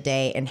end of the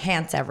day,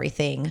 enhance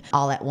everything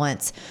all at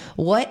once.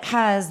 What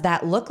has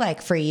that looked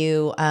like for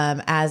you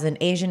as an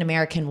Asian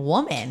American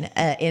woman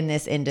in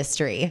this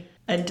industry?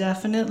 I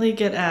definitely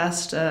get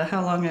asked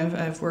how long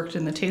I've worked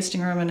in the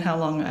tasting room and how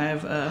long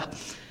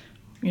I've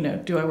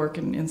do I work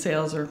in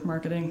sales or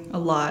marketing? A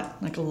lot.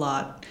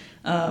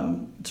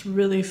 It's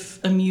really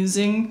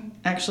amusing,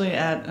 actually,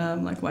 at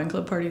wine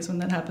club parties when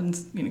that happens,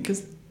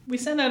 because we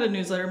send out a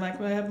newsletter. I'm like,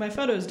 well, I have my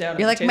photos down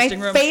in the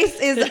tasting room. My face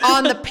is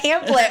on the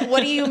pamphlet.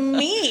 What do you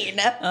mean?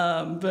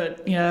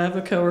 But I have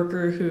a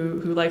coworker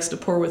who likes to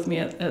pour with me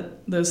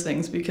at those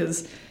things,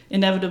 because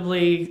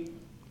inevitably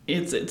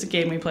it's a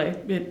game we play.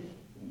 It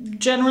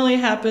generally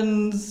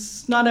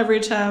happens, not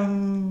every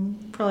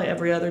time, probably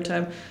every other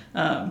time,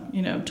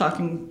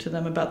 talking to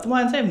them about the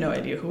wines. They have no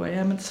idea who I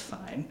am. It's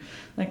fine.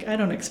 Like, I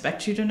don't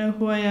expect you to know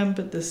who I am,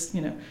 but this,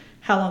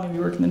 how long have you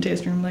worked in the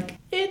tasting room? Like,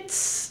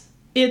 it's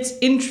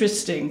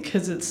interesting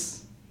because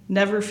it's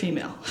never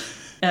female,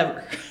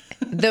 ever.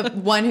 The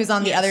one who's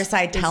on the other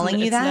side telling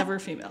you that? It's never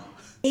female.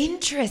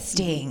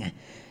 Interesting.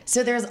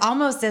 So there's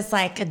almost this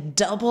like a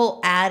double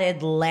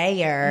added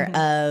layer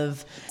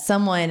of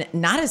someone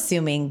not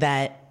assuming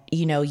that,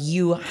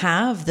 you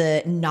have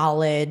the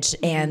knowledge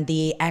and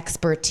the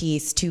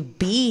expertise to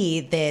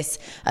be this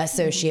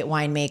associate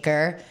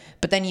winemaker,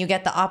 but then you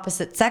get the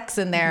opposite sex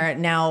in there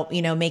now,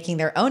 making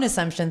their own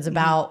assumptions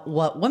about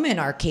what women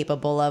are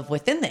capable of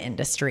within the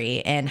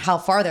industry and how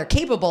far they're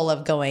capable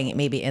of going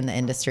maybe in the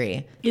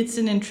industry. It's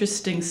an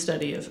interesting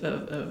study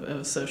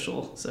of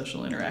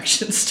social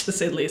interactions, to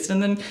say the least.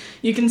 And then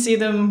you can see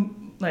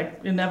them,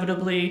 like,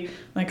 inevitably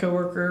my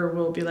coworker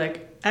will be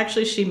like,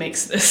 actually, she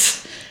makes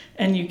this.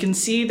 And you can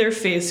see their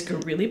face go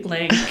really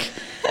blank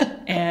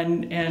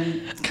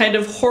and kind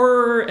of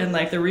horror, and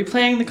like they're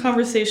replaying the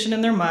conversation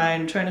in their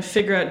mind, trying to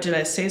figure out, did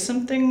I say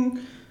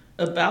something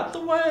about the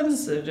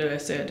wines? Did I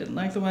say I didn't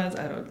like the wines?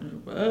 I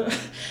don't know.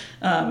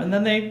 And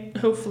then they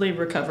hopefully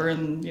recover,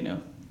 and,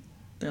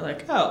 they're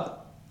like, oh,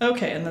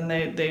 okay. And then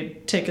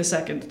they take a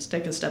step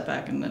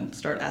back and then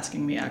start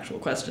asking me actual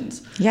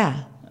questions.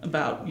 Yeah.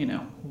 About,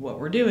 what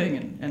we're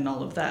doing and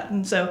all of that.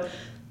 And so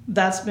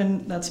that's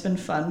been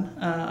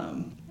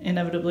fun.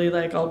 Inevitably,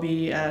 like, I'll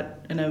be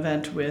at an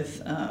event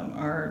with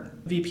our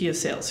VP of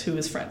sales, who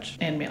is French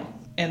and male.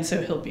 And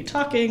so he'll be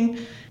talking,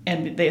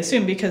 and they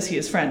assume because he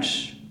is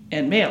French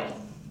and male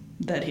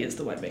that he is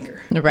the winemaker.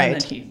 Right.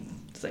 And then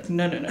he's like,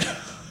 no.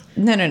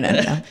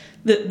 No.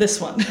 This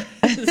one.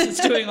 This is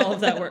doing all of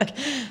that work.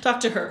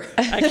 Talk to her.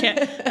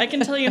 I can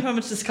tell you how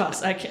much this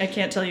costs. I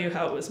can't tell you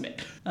how it was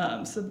made.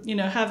 So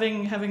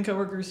having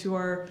coworkers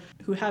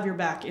who have your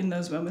back in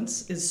those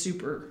moments is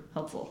super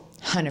helpful.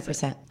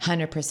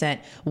 100%.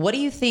 What do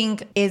you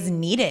think is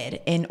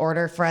needed in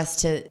order for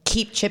us to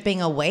keep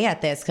chipping away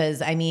at this?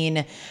 Because I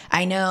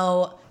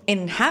know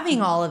in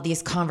having all of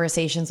these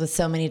conversations with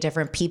so many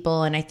different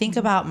people, and I think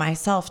about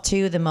myself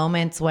too, the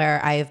moments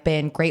where I've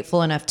been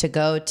grateful enough to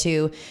go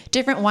to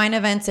different wine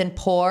events and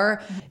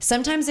pour,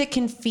 sometimes it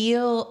can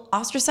feel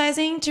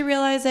ostracizing to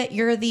realize that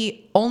you're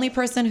the only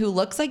person who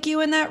looks like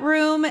you in that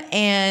room,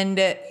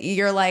 and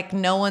you're like,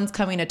 no one's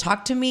coming to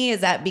talk to me.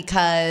 Is that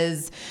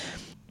because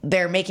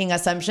they're making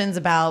assumptions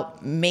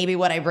about maybe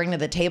what I bring to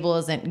the table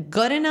isn't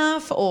good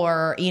enough?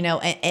 Or,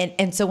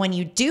 and so when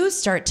you do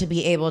start to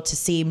be able to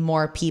see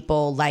more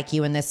people like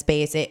you in this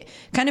space, it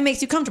kind of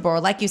makes you comfortable.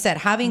 Or like you said,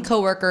 having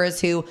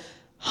coworkers who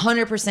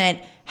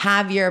 100%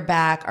 have your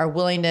back, are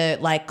willing to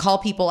like call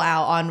people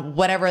out on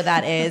whatever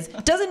that is.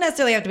 Doesn't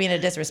necessarily have to be in a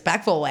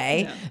disrespectful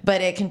way,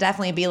 but it can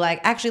definitely be like,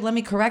 actually, let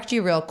me correct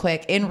you real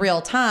quick in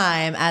real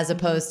time, as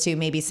opposed to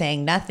maybe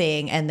saying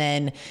nothing. And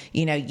then,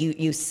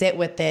 you sit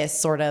with this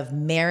sort of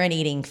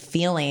marinating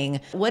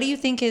feeling. What do you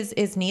think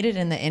is needed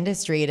in the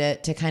industry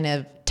to kind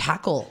of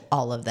tackle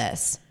all of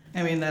this?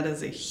 I mean, that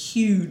is a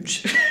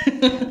huge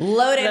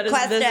loaded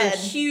question. That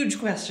is a huge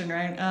question,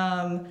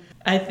 right?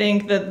 I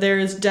think that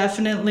there's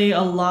definitely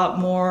a lot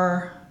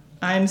more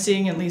I'm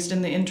seeing, at least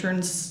in the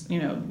interns.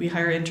 We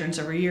hire interns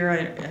every year.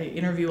 I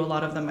interview a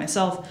lot of them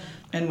myself.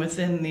 And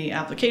within the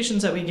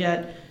applications that we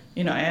get,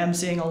 I am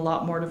seeing a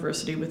lot more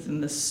diversity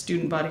within the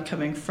student body,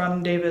 coming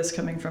from Davis,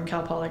 coming from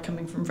Cal Poly,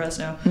 coming from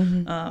Fresno,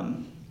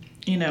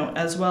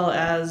 as well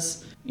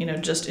as,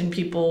 just in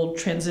people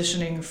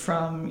transitioning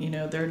from,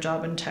 their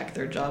job in tech,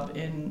 their job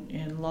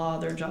in law,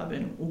 their job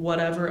in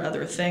whatever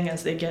other thing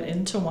as they get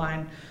into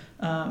wine.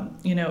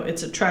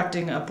 It's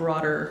attracting a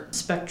broader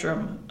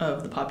spectrum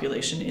of the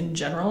population in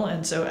general.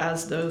 And so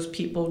as those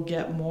people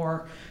get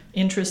more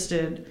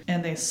interested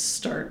and they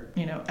start,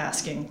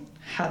 asking,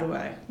 how do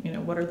I,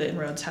 what are the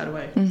inroads? How do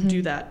I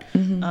do that?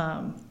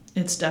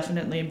 It's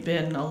definitely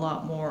been a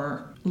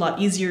lot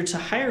easier to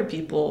hire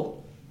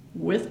people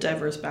with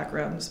diverse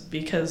backgrounds,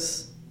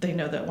 because they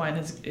know that wine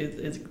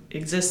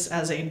exists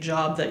as a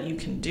job that you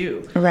can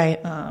do. Right.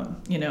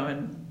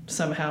 And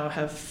somehow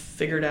have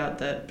figured out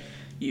that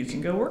you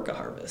can go work a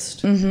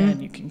harvest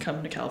and you can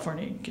come to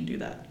California and you can do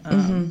that.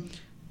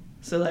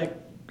 So I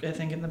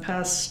think in the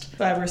past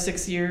 5 or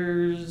 6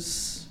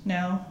 years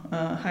now,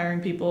 hiring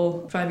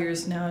people, 5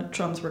 years now at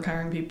Schramsberg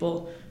hiring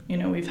people,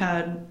 we've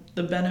had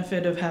the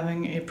benefit of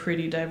having a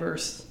pretty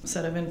diverse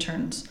set of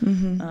interns,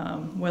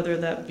 whether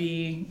that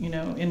be,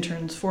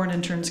 foreign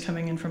interns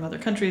coming in from other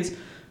countries,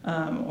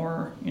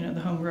 or, the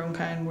homegrown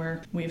kind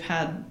where we've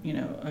had,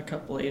 a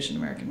couple Asian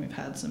American, we've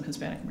had some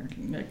Hispanic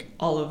American, like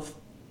all of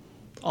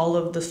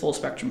this full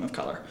spectrum of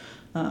color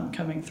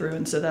coming through.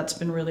 And so that's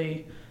been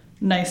really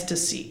nice to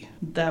see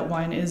that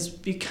wine is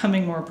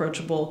becoming more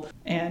approachable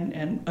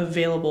and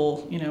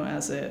available,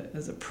 as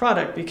a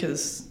product,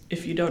 because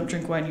if you don't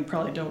drink wine, you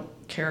probably don't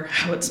care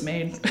how it's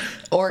made.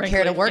 Or frankly,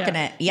 care to work in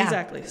it. Yeah,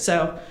 exactly.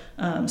 So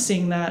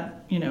seeing that,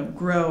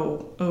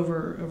 grow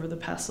over the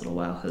past little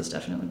while has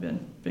definitely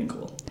been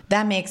cool.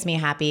 That makes me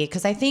happy,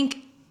 because I think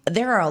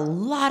there are a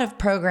lot of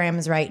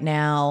programs right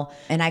now,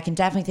 and I can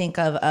definitely think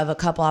of a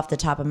couple off the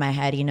top of my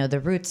head, the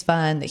Roots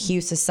Fund, the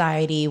Hughes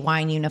Society,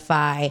 Wine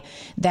Unify,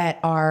 that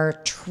are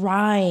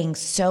trying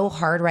so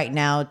hard right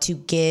now to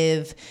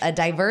give a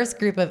diverse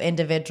group of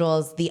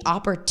individuals the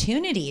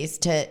opportunities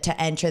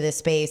to enter this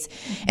space.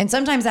 And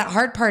sometimes that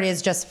hard part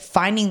is just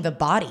finding the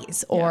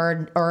bodies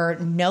or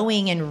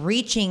knowing and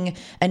reaching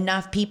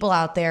enough people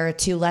out there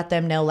to let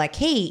them know, like,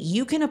 hey,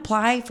 you can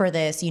apply for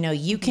this,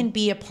 you can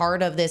be a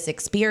part of this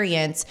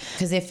experience.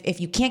 Because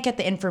if you can't get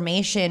the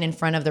information in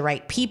front of the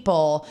right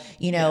people,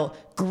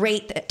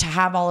 great to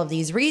have all of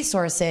these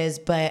resources,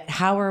 but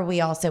how are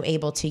we also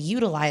able to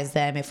utilize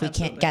them if we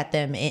can't get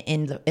them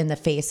in the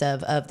face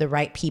of the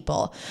right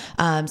people?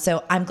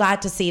 So I'm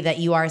glad to see that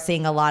you are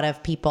seeing a lot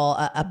of people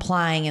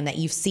applying, and that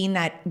you've seen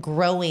that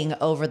growing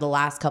over the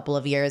last couple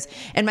of years.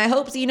 And my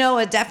hopes,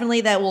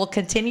 definitely that we'll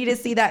continue to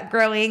see that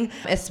growing,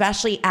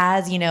 especially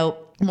as,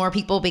 more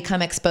people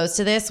become exposed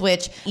to this,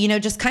 which,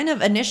 just kind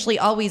of initially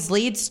always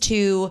leads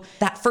to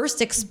that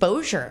first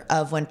exposure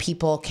of when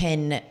people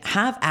can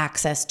have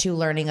access to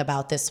learning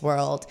about this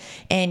world.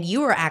 And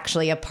you were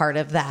actually a part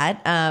of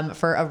that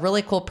for a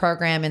really cool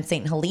program in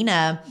St.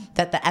 Helena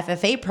that the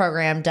FFA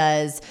program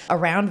does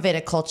around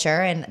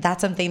viticulture. And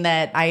that's something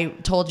that I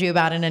told you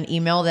about in an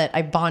email that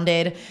I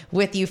bonded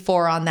with you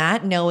for on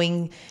that,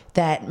 knowing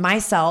that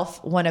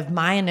myself, one of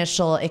my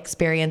initial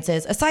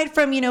experiences, aside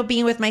from,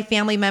 being with my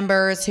family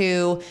members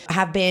who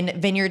have been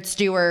vineyard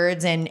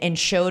stewards and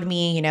showed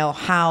me,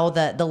 how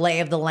the lay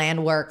of the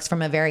land works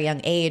from a very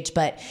young age,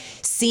 but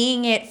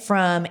seeing it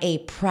from a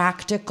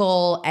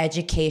practical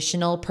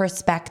educational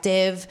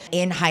perspective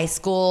in high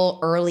school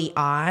early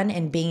on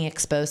and being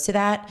exposed to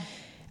that,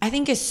 I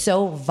think is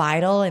so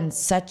vital and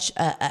such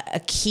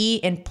a key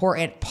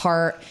important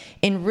part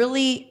in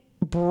really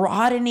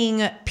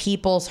broadening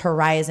people's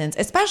horizons,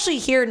 especially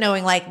here,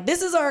 knowing like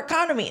this is our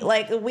economy,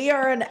 like we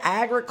are an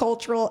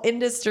agricultural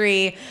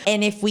industry.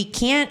 And if we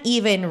can't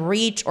even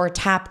reach or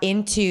tap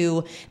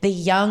into the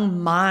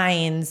young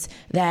minds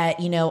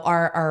that, you know,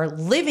 are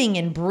living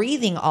and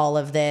breathing all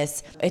of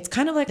this, it's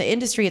kind of like the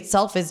industry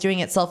itself is doing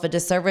itself a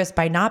disservice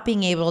by not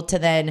being able to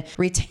then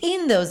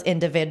retain those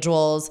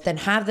individuals, then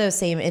have those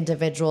same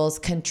individuals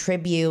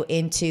contribute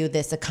into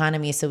this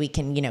economy so we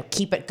can, you know,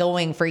 keep it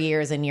going for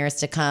years and years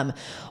to come.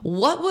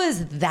 What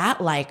was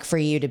that like for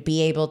you to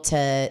be able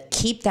to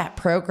keep that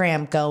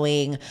program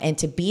going and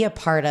to be a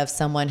part of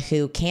someone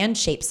who can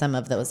shape some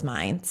of those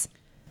minds?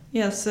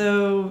 Yeah,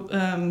 so,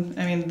 I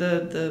mean,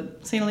 the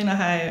St.Helena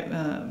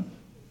High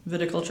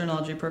viticulture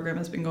enology program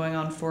has been going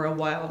on for a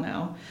while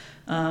now.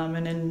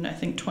 And in, I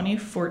think,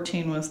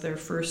 2014 was their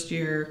first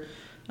year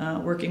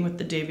working with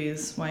the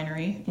Davies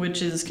Winery,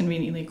 which is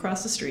conveniently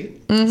across the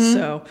street. Mm-hmm.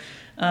 So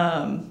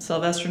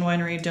Sylvestrin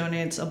Winery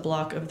donates a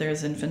block of their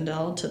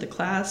Zinfandel to the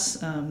class.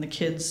 The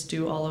kids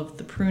do all of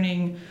the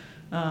pruning,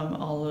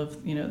 all of,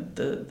 you know,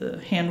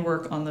 the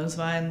handwork on those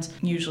vines.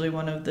 Usually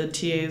one of the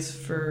TAs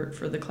for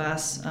the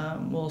class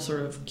will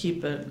sort of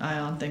keep an eye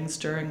on things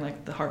during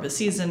like the harvest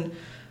season.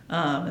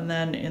 And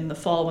then in the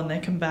fall, when they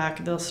come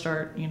back, they'll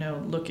start, you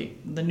know,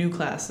 the new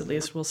class at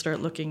least will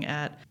start looking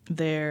at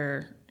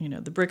their, you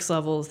know, the bricks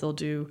levels. They'll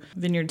do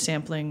vineyard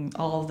sampling,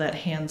 all of that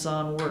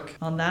hands-on work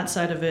on that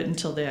side of it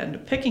until they end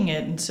up picking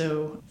it. And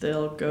so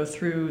they'll go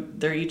through,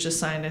 they're each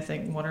assigned, I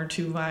think, 1 or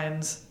 2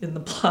 vines in the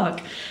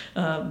block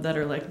that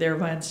are like their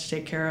vines to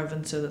take care of.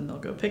 And so then they'll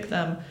go pick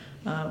them.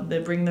 They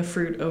bring the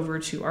fruit over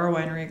to our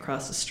winery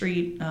across the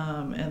street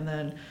and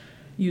then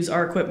use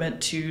our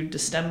equipment to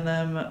destem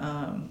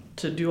them,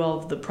 to do all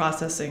of the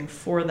processing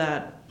for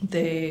that.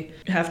 They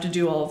have to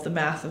do all of the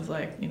math of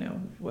like, you know,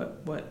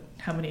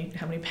 how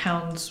many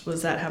pounds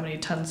was that? How many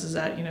tons is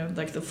that? You know,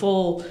 like the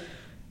full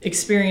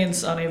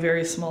experience on a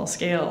very small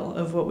scale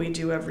of what we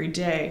do every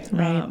day.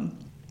 Right.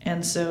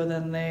 And so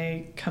then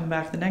they come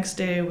back the next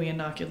day, we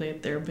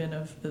inoculate their bin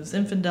of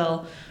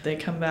Zinfandel. They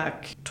come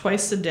back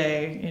twice a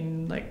day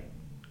in like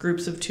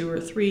groups of 2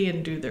 or 3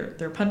 and do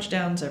their punch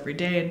downs every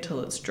day until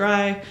it's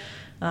dry.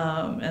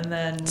 And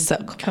then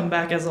come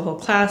back as a whole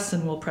class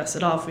and we'll press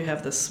it off. We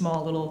have this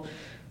small little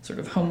sort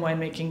of home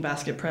winemaking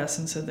basket press,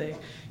 and so they,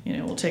 you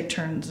know, will take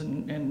turns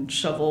and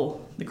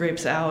shovel the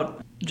grapes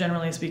out.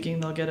 Generally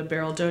speaking, they'll get a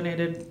barrel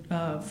donated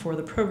for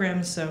the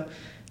program. So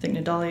I think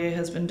Nadalier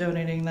has been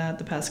donating that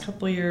the past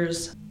couple of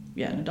years.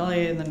 Yeah,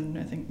 Nadalier, and then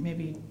I think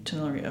maybe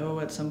Tenillery O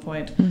at some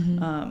point.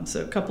 Mm-hmm.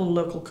 So a couple of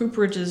local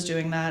cooperages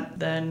doing that.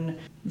 Then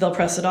they'll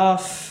press it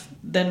off.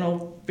 Then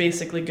we'll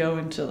basically go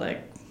into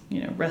like,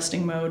 you know,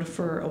 resting mode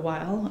for a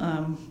while,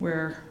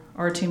 where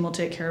our team will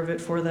take care of it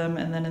for them.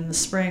 And then in the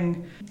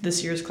spring,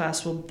 this year's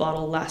class will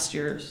bottle last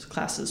year's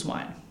class's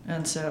wine.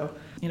 And so,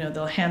 you know,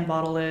 they'll hand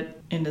bottle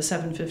it into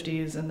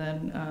 750s and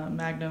then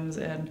magnums.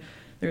 And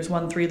there's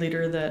 1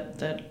 3-liter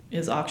that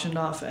is auctioned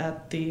off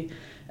at the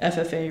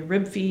FFA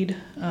rib feed,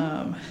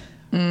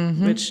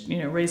 mm-hmm. which, you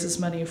know, raises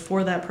money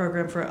for that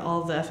program, for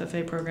all the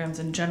FFA programs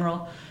in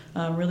general.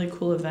 Really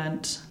cool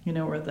event, you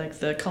know, where like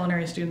the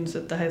culinary students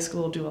at the high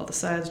school do all the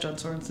sides. John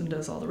Sorensen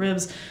does all the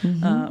ribs.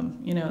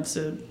 Mm-hmm. You know, it's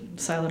a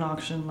silent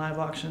auction, live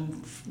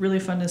auction. Really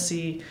fun to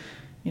see,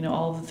 you know,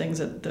 all the things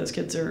that those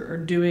kids are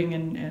doing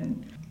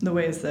and the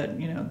ways that,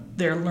 you know,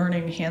 they're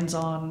learning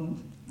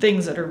hands-on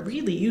things that are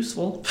really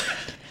useful.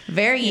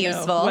 Very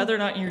useful. Know, whether or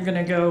not you're going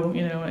to go,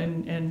 you know,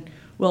 and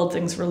weld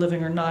things for a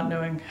living or not,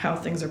 knowing how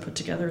things are put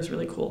together is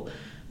really cool.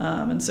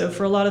 And so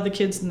for a lot of the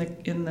kids in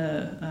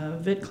the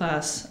vit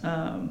class,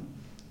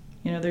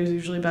 you know, there's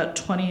usually about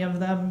 20 of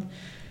them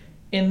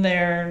in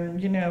there.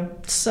 And, you know,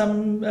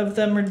 some of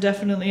them are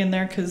definitely in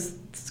there because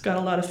it's got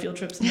a lot of field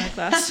trips in that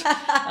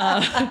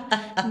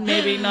class.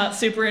 Maybe not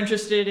super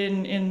interested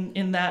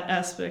in that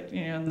aspect,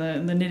 you know,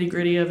 in the nitty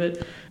gritty of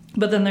it.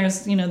 But then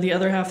there's, you know, the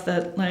other half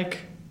that like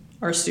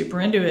are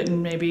super into it,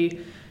 and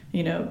maybe,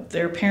 you know,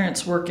 their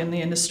parents work in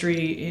the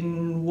industry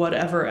in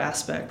whatever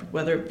aspect,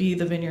 whether it be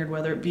the vineyard,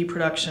 whether it be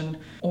production,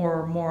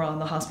 or more on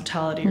the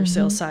hospitality or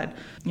sales side.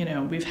 You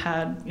know, we've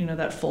had, you know,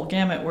 that full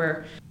gamut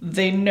where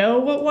they know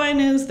what wine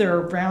is, they're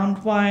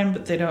around wine,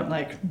 but they don't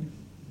like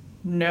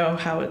know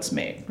how it's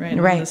made, right?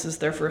 Right. And this is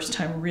their first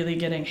time really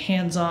getting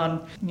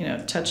hands-on, you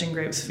know, touching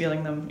grapes,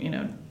 feeling them, you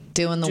know,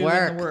 doing the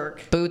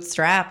work.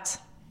 Bootstrapped.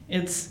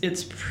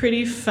 It's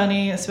pretty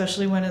funny,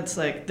 especially when it's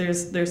like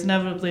there's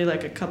inevitably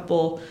like a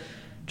couple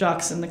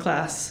jocks in the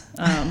class,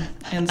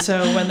 and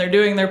so when they're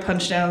doing their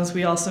punch downs,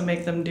 we also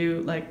make them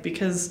do like,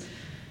 because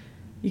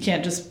you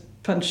can't just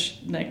punch,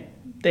 like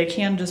they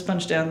can just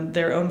punch down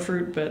their own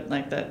fruit, but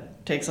like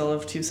that takes all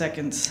of 2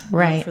 seconds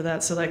right for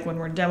that. So like when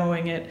we're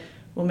demoing it,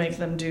 we'll make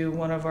them do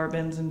one of our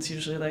bins, and it's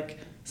usually like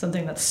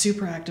something that's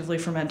super actively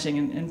fermenting,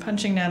 and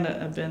punching down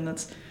a bin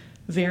that's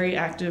very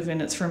active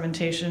in its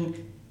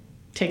fermentation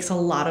takes a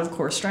lot of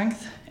core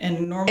strength,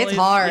 and normally it's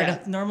hard. Yeah,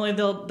 normally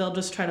they'll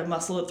just try to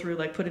muscle it through,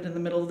 like put it in the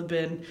middle of the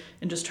bin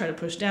and just try to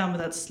push down, but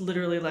that's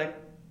literally like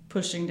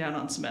pushing down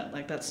on cement,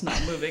 like that's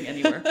not moving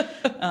anywhere.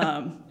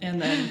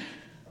 And then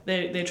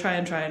They try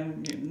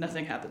and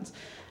nothing happens.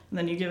 And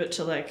then you give it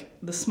to like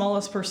the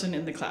smallest person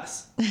in the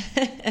class,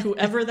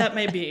 whoever that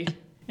may be.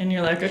 And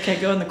you're like,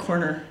 okay, go in the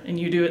corner, and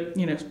you do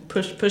it,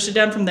 push it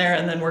down from there,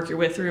 and then work your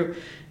way through,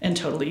 and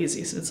totally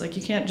easy. So it's like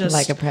you can't just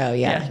like a pro,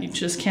 yeah. You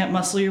just can't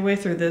muscle your way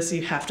through this.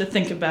 You have to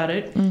think about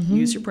it,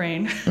 use your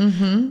brain.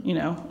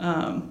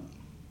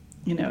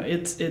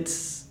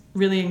 It's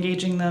really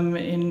engaging them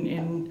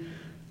in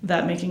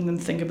that, making them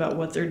think about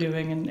what they're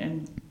doing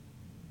and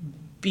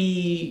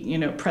be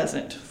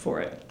present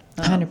for it.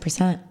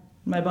 100%.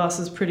 My boss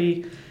is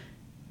pretty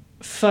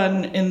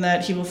fun in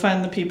that he will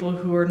find the people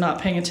who are not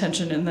paying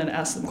attention and then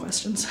ask them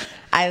questions.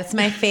 That's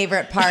my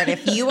favorite part.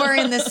 If you are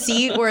in the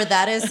seat where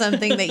that is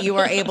something that you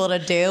are able to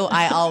do,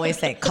 I always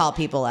say, call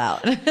people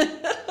out. If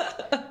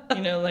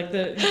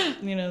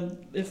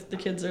the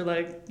kids are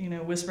like,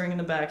 whispering in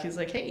the back, he's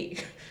like, hey,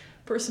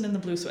 person in the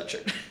blue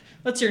sweatshirt,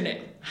 what's your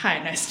name? Hi,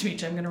 nice to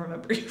meet you. I'm going to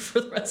remember you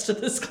for the rest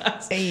of this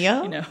class.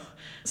 Yeah.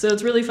 So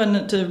it's really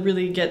fun to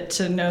really get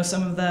to know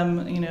some of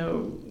them,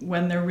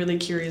 when they're really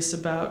curious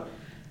about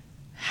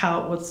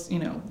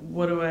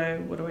what do I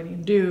need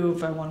to do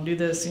if I want to do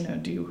this?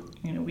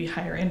 We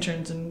hire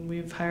interns, and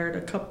we've hired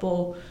a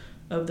couple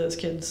of those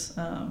kids,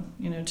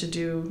 to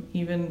do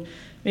even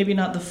maybe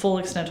not the full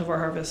extent of our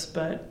harvest,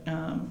 but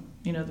the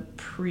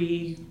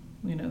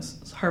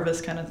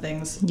harvest kind of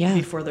things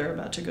before they're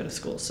about to go to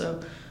school.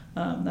 So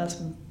that's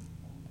been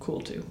cool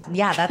too.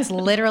 Yeah, that's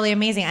literally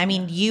amazing. I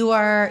mean, you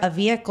are a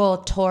vehicle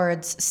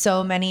towards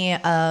so many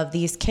of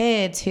these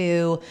kids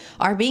who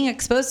are being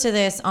exposed to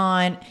this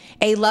on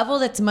a level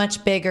that's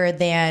much bigger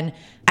than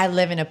I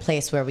live in a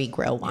place where we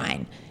grow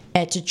wine.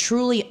 And to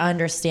truly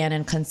understand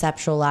and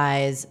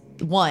conceptualize,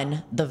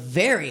 one, the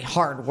very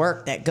hard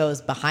work that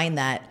goes behind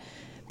that,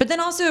 but then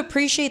also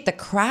appreciate the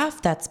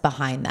craft that's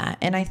behind that.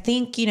 And I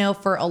think,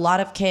 for a lot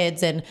of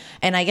kids, and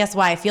I guess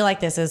why I feel like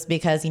this is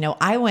because,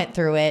 I went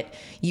through it.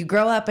 You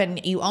grow up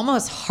and you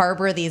almost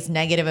harbor these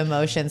negative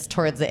emotions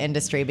towards the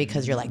industry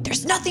because you're like,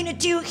 there's nothing to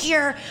do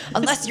here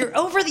unless you're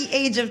over the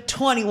age of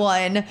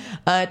 21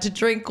 to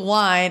drink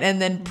wine.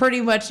 And then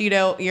pretty much,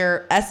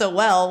 you're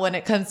SOL when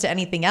it comes to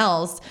anything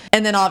else.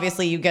 And then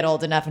obviously you get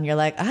old enough and you're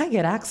like, I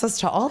get access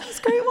to all this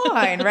great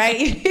wine, right?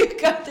 You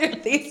go through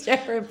these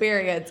different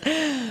periods.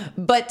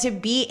 But to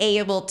be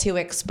able to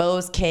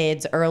expose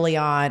kids early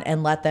on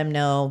and let them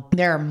know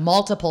there are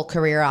multiple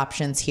career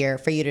options here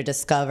for you to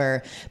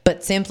discover,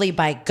 but simply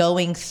by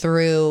going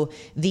through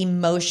the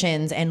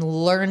motions and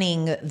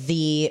learning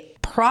the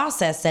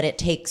process that it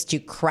takes to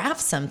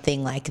craft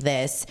something like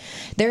this,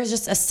 there's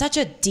just such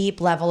a deep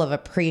level of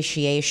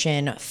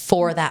appreciation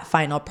for that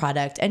final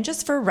product and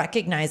just for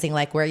recognizing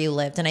like where you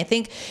lived. And I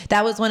think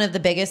that was one of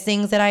the biggest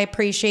things that I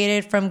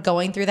appreciated from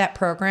going through that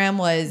program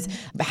was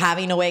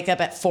having to wake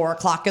up at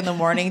 4:00 in the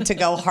morning to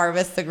go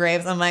harvest the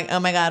grapes. I'm like, oh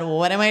my God,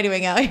 what am I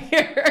doing out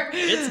here?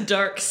 It's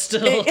dark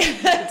still.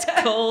 It's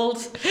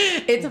cold.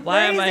 It's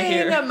Why am I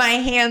here? My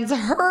hands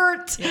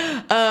hurt.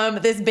 Yeah.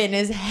 This bin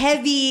is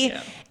heavy.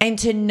 Yeah. And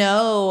to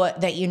know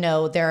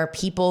that, there are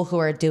people who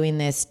are doing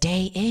this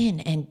day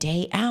in and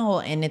day out,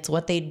 and it's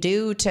what they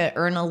do to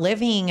earn a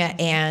living.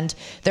 And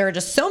there are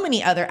just so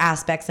many other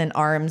aspects and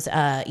arms,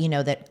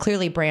 that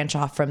clearly branch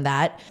off from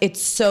that.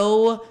 It's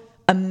so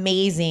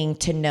amazing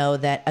to know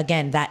that,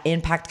 again, that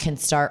impact can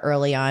start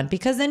early on,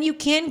 because then you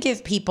can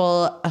give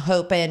people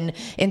hope and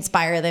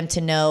inspire them to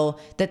know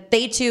that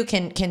they too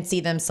can see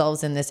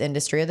themselves in this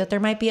industry, or that there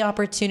might be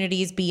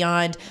opportunities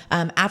beyond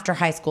after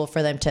high school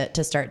for them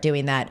to start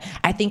doing that.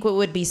 I think what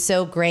would be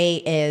so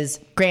great is,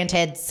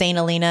 granted, St.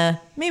 Helena,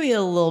 maybe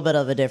a little bit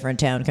of a different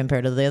town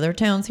compared to the other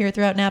towns here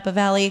throughout Napa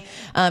Valley,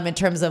 in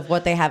terms of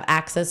what they have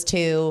access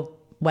to,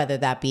 whether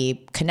that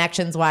be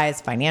connections wise,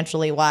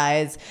 financially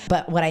wise.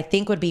 But what I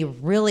think would be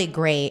really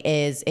great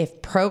is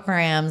if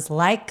programs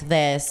like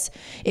this,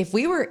 if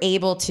we were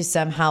able to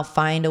somehow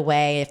find a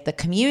way, if the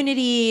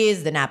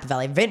communities, the Napa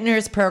Valley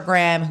Vintners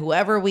program,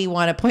 whoever we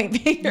want to point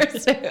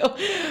fingers to,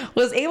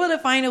 was able to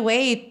find a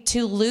way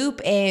to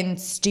loop in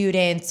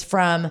students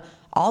from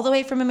all the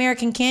way from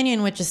American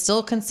Canyon, which is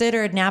still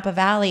considered Napa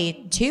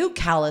Valley, to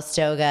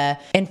Calistoga,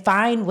 and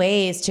find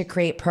ways to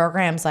create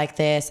programs like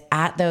this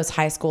at those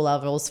high school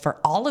levels for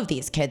all of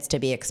these kids to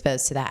be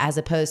exposed to that, as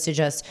opposed to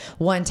just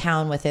one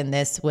town within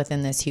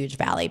this huge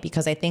valley.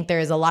 Because I think there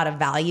is a lot of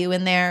value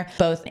in there,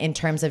 both in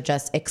terms of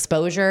just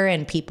exposure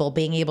and people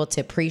being able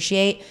to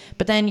appreciate,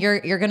 but then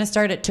you're going to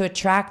start to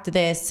attract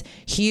this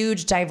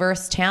huge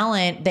diverse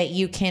talent that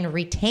you can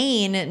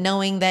retain,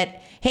 knowing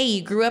that, hey,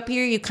 you grew up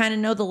here, you kind of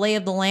know the lay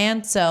of the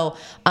land. So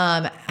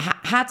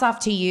hats off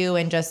to you,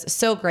 and just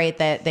so great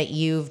that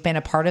you've been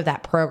a part of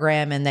that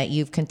program and that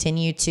you've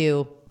continued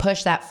to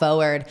push that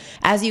forward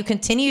as you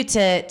continue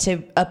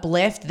to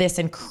uplift this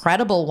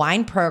incredible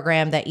wine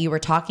program that you were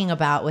talking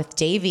about with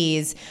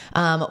Davies.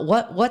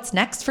 What's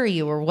next for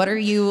you, or what are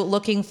you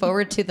looking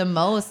forward to the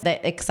most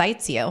that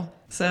excites you?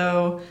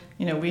 So,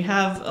 we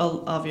have,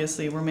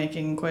 obviously, we're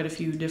making quite a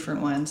few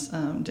different wines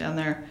down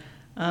there.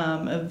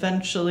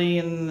 Eventually,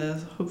 in the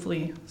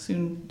hopefully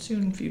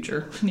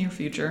near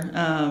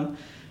future,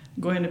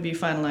 going to be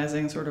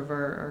finalizing sort of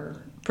our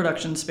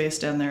production space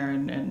down there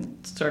and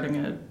starting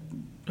a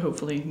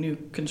hopefully new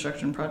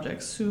construction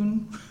project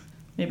soon.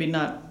 Maybe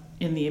not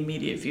in the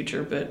immediate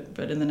future,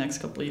 but in the next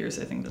couple of years,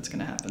 I think that's going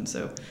to happen.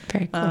 So,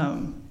 very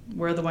cool.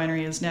 Where the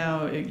winery is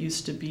now, it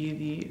used to be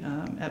the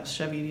Epps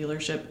Chevy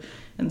dealership.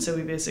 And so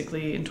we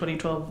basically, in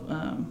 2012,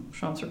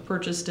 Schramsberg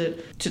purchased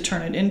it to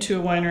turn it into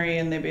a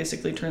winery, and they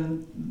basically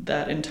turned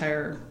that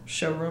entire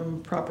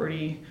showroom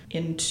property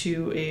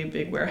into a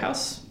big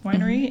warehouse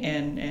winery,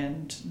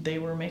 and they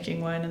were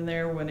making wine in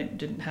there when it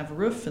didn't have a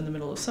roof in the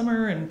middle of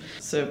summer. And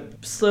so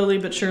slowly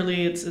but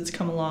surely it's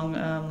come along.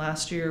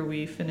 Last year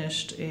we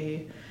finished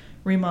a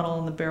remodel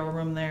in the barrel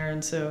room there,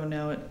 and so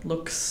now it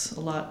looks a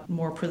lot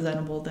more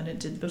presentable than it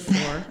did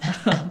before.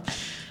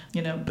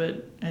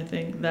 But I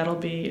think that'll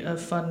be a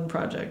fun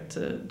project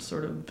to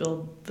sort of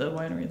build the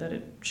winery that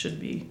it should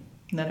be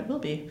and that it will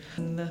be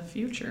in the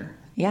future.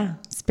 Yeah,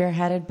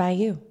 spearheaded by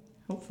you.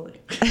 Hopefully.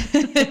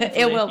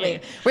 It will be.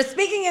 We're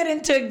speaking it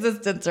into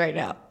existence right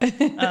now.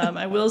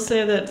 I will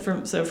say that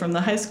from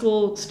the high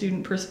school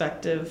student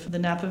perspective, the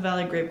Napa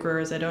Valley grape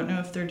growers, I don't know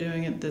if they're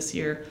doing it this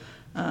year,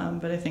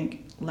 but I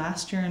think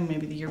last year and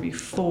maybe the year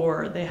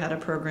before, they had a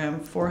program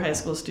for high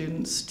school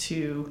students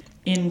to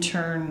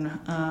intern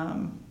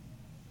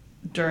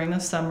during the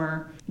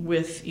summer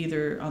with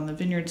either on the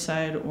vineyard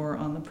side or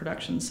on the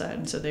production side.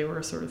 And so they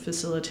were sort of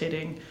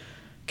facilitating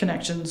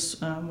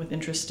connections with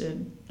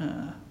interested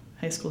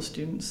high school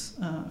students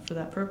for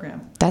that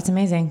program. That's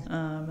amazing.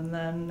 And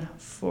then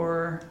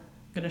I'm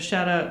going to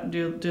shout out,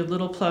 do a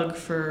little plug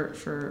for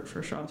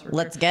Schramsberg.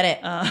 Let's get it.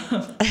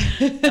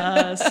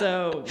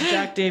 So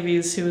Jack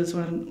Davies, who is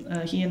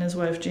he and his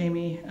wife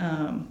Jamie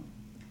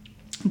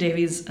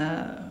Davies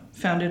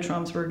founded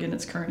Schramsberg in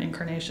its current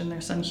incarnation.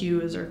 Their son Hugh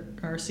is our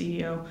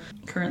CEO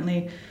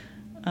currently.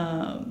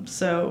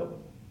 So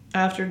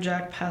after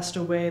Jack passed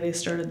away, they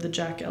started the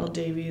Jack L.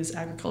 Davies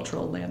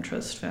Agricultural Land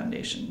Trust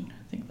Foundation.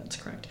 I think that's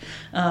correct.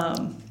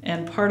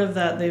 And part of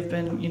that, they've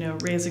been,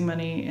 raising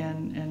money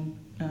and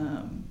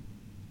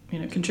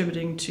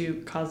contributing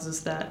to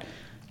causes that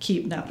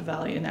keep Napa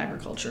Valley in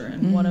agriculture.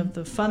 And one of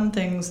the fun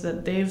things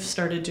that they've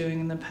started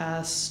doing in the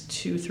past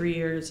 2-3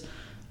 years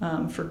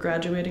for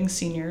graduating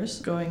seniors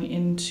going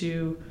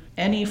into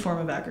any form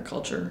of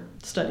agriculture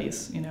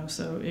studies,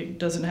 so it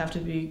doesn't have to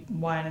be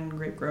wine and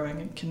grape growing.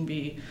 It can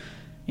be,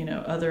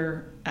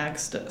 other ag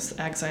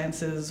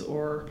sciences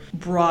or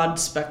broad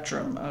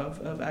spectrum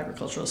of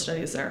agricultural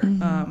studies there.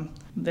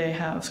 They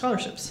have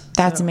scholarships.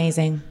 That's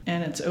amazing.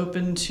 And it's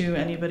open to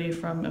anybody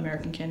from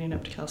American Canyon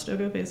up to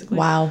Calistoga, basically.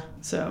 Wow.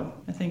 So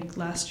I think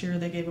last year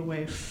they gave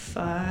away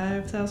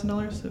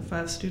 $5,000 to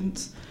 5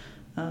 students.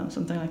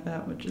 Something like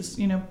that, which is,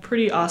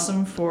 pretty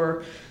awesome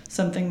for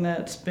something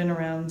that's been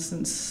around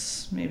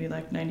since maybe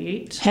like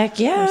 98. Heck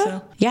yeah. Or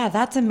so. Yeah,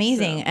 that's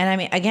amazing. And I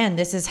mean, again,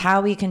 this is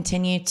how we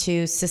continue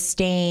to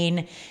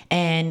sustain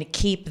and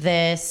keep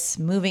this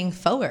moving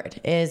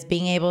forward, is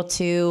being able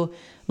to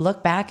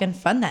look back and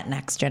fund that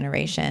next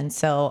generation.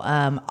 So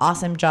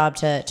awesome job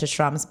to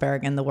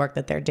Schramsberg and the work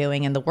that they're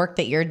doing and the work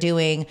that you're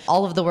doing,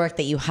 all of the work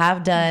that you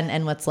have done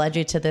and what's led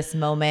you to this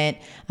moment.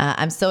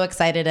 I'm so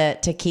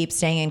excited to keep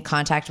staying in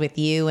contact with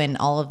you and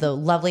all of the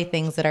lovely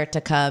things that are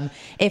to come.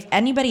 If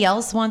anybody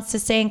else wants to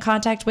stay in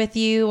contact with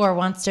you or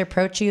wants to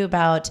approach you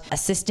about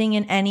assisting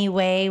in any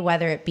way,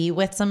 whether it be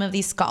with some of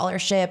these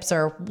scholarships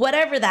or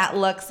whatever that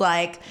looks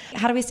like,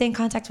 how do we stay in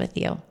contact with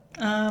you?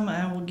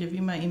 I will give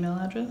you my email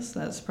address.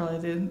 That's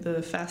probably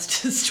the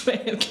fastest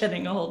way of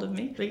getting a hold of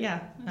me. But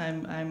yeah,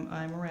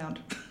 I'm around.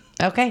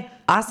 Okay,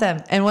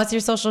 awesome. And what's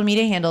your social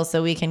media handle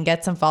so we can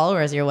get some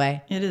followers your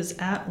way? It is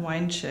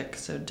 @WineChick,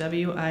 so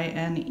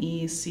WINECHIK.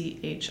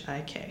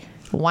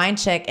 Wine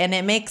Chick, and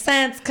it makes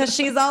sense because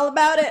she's all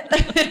about it.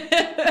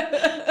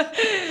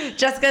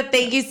 Jessica,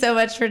 thank you so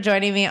much for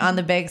joining me on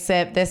The Big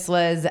Sip. This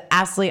was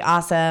absolutely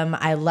awesome.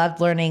 I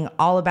loved learning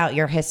all about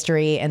your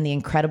history and the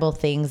incredible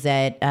things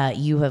that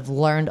you have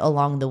learned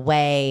along the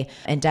way,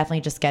 and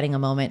definitely just getting a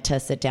moment to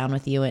sit down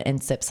with you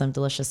and sip some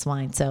delicious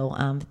wine. So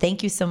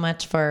thank you so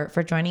much for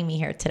joining me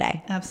here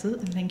today.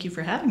 Absolutely. Thank you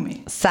for having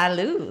me.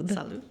 Salud.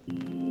 Salud.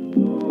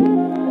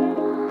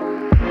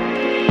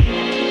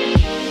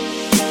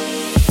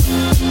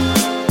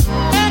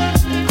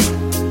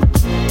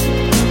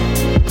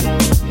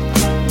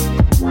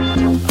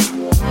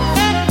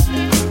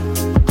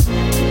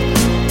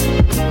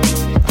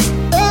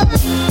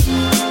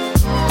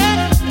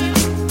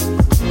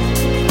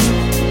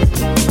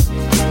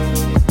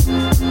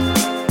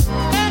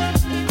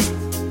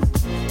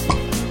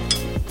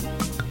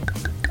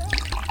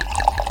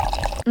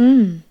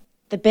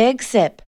 The Big Sip.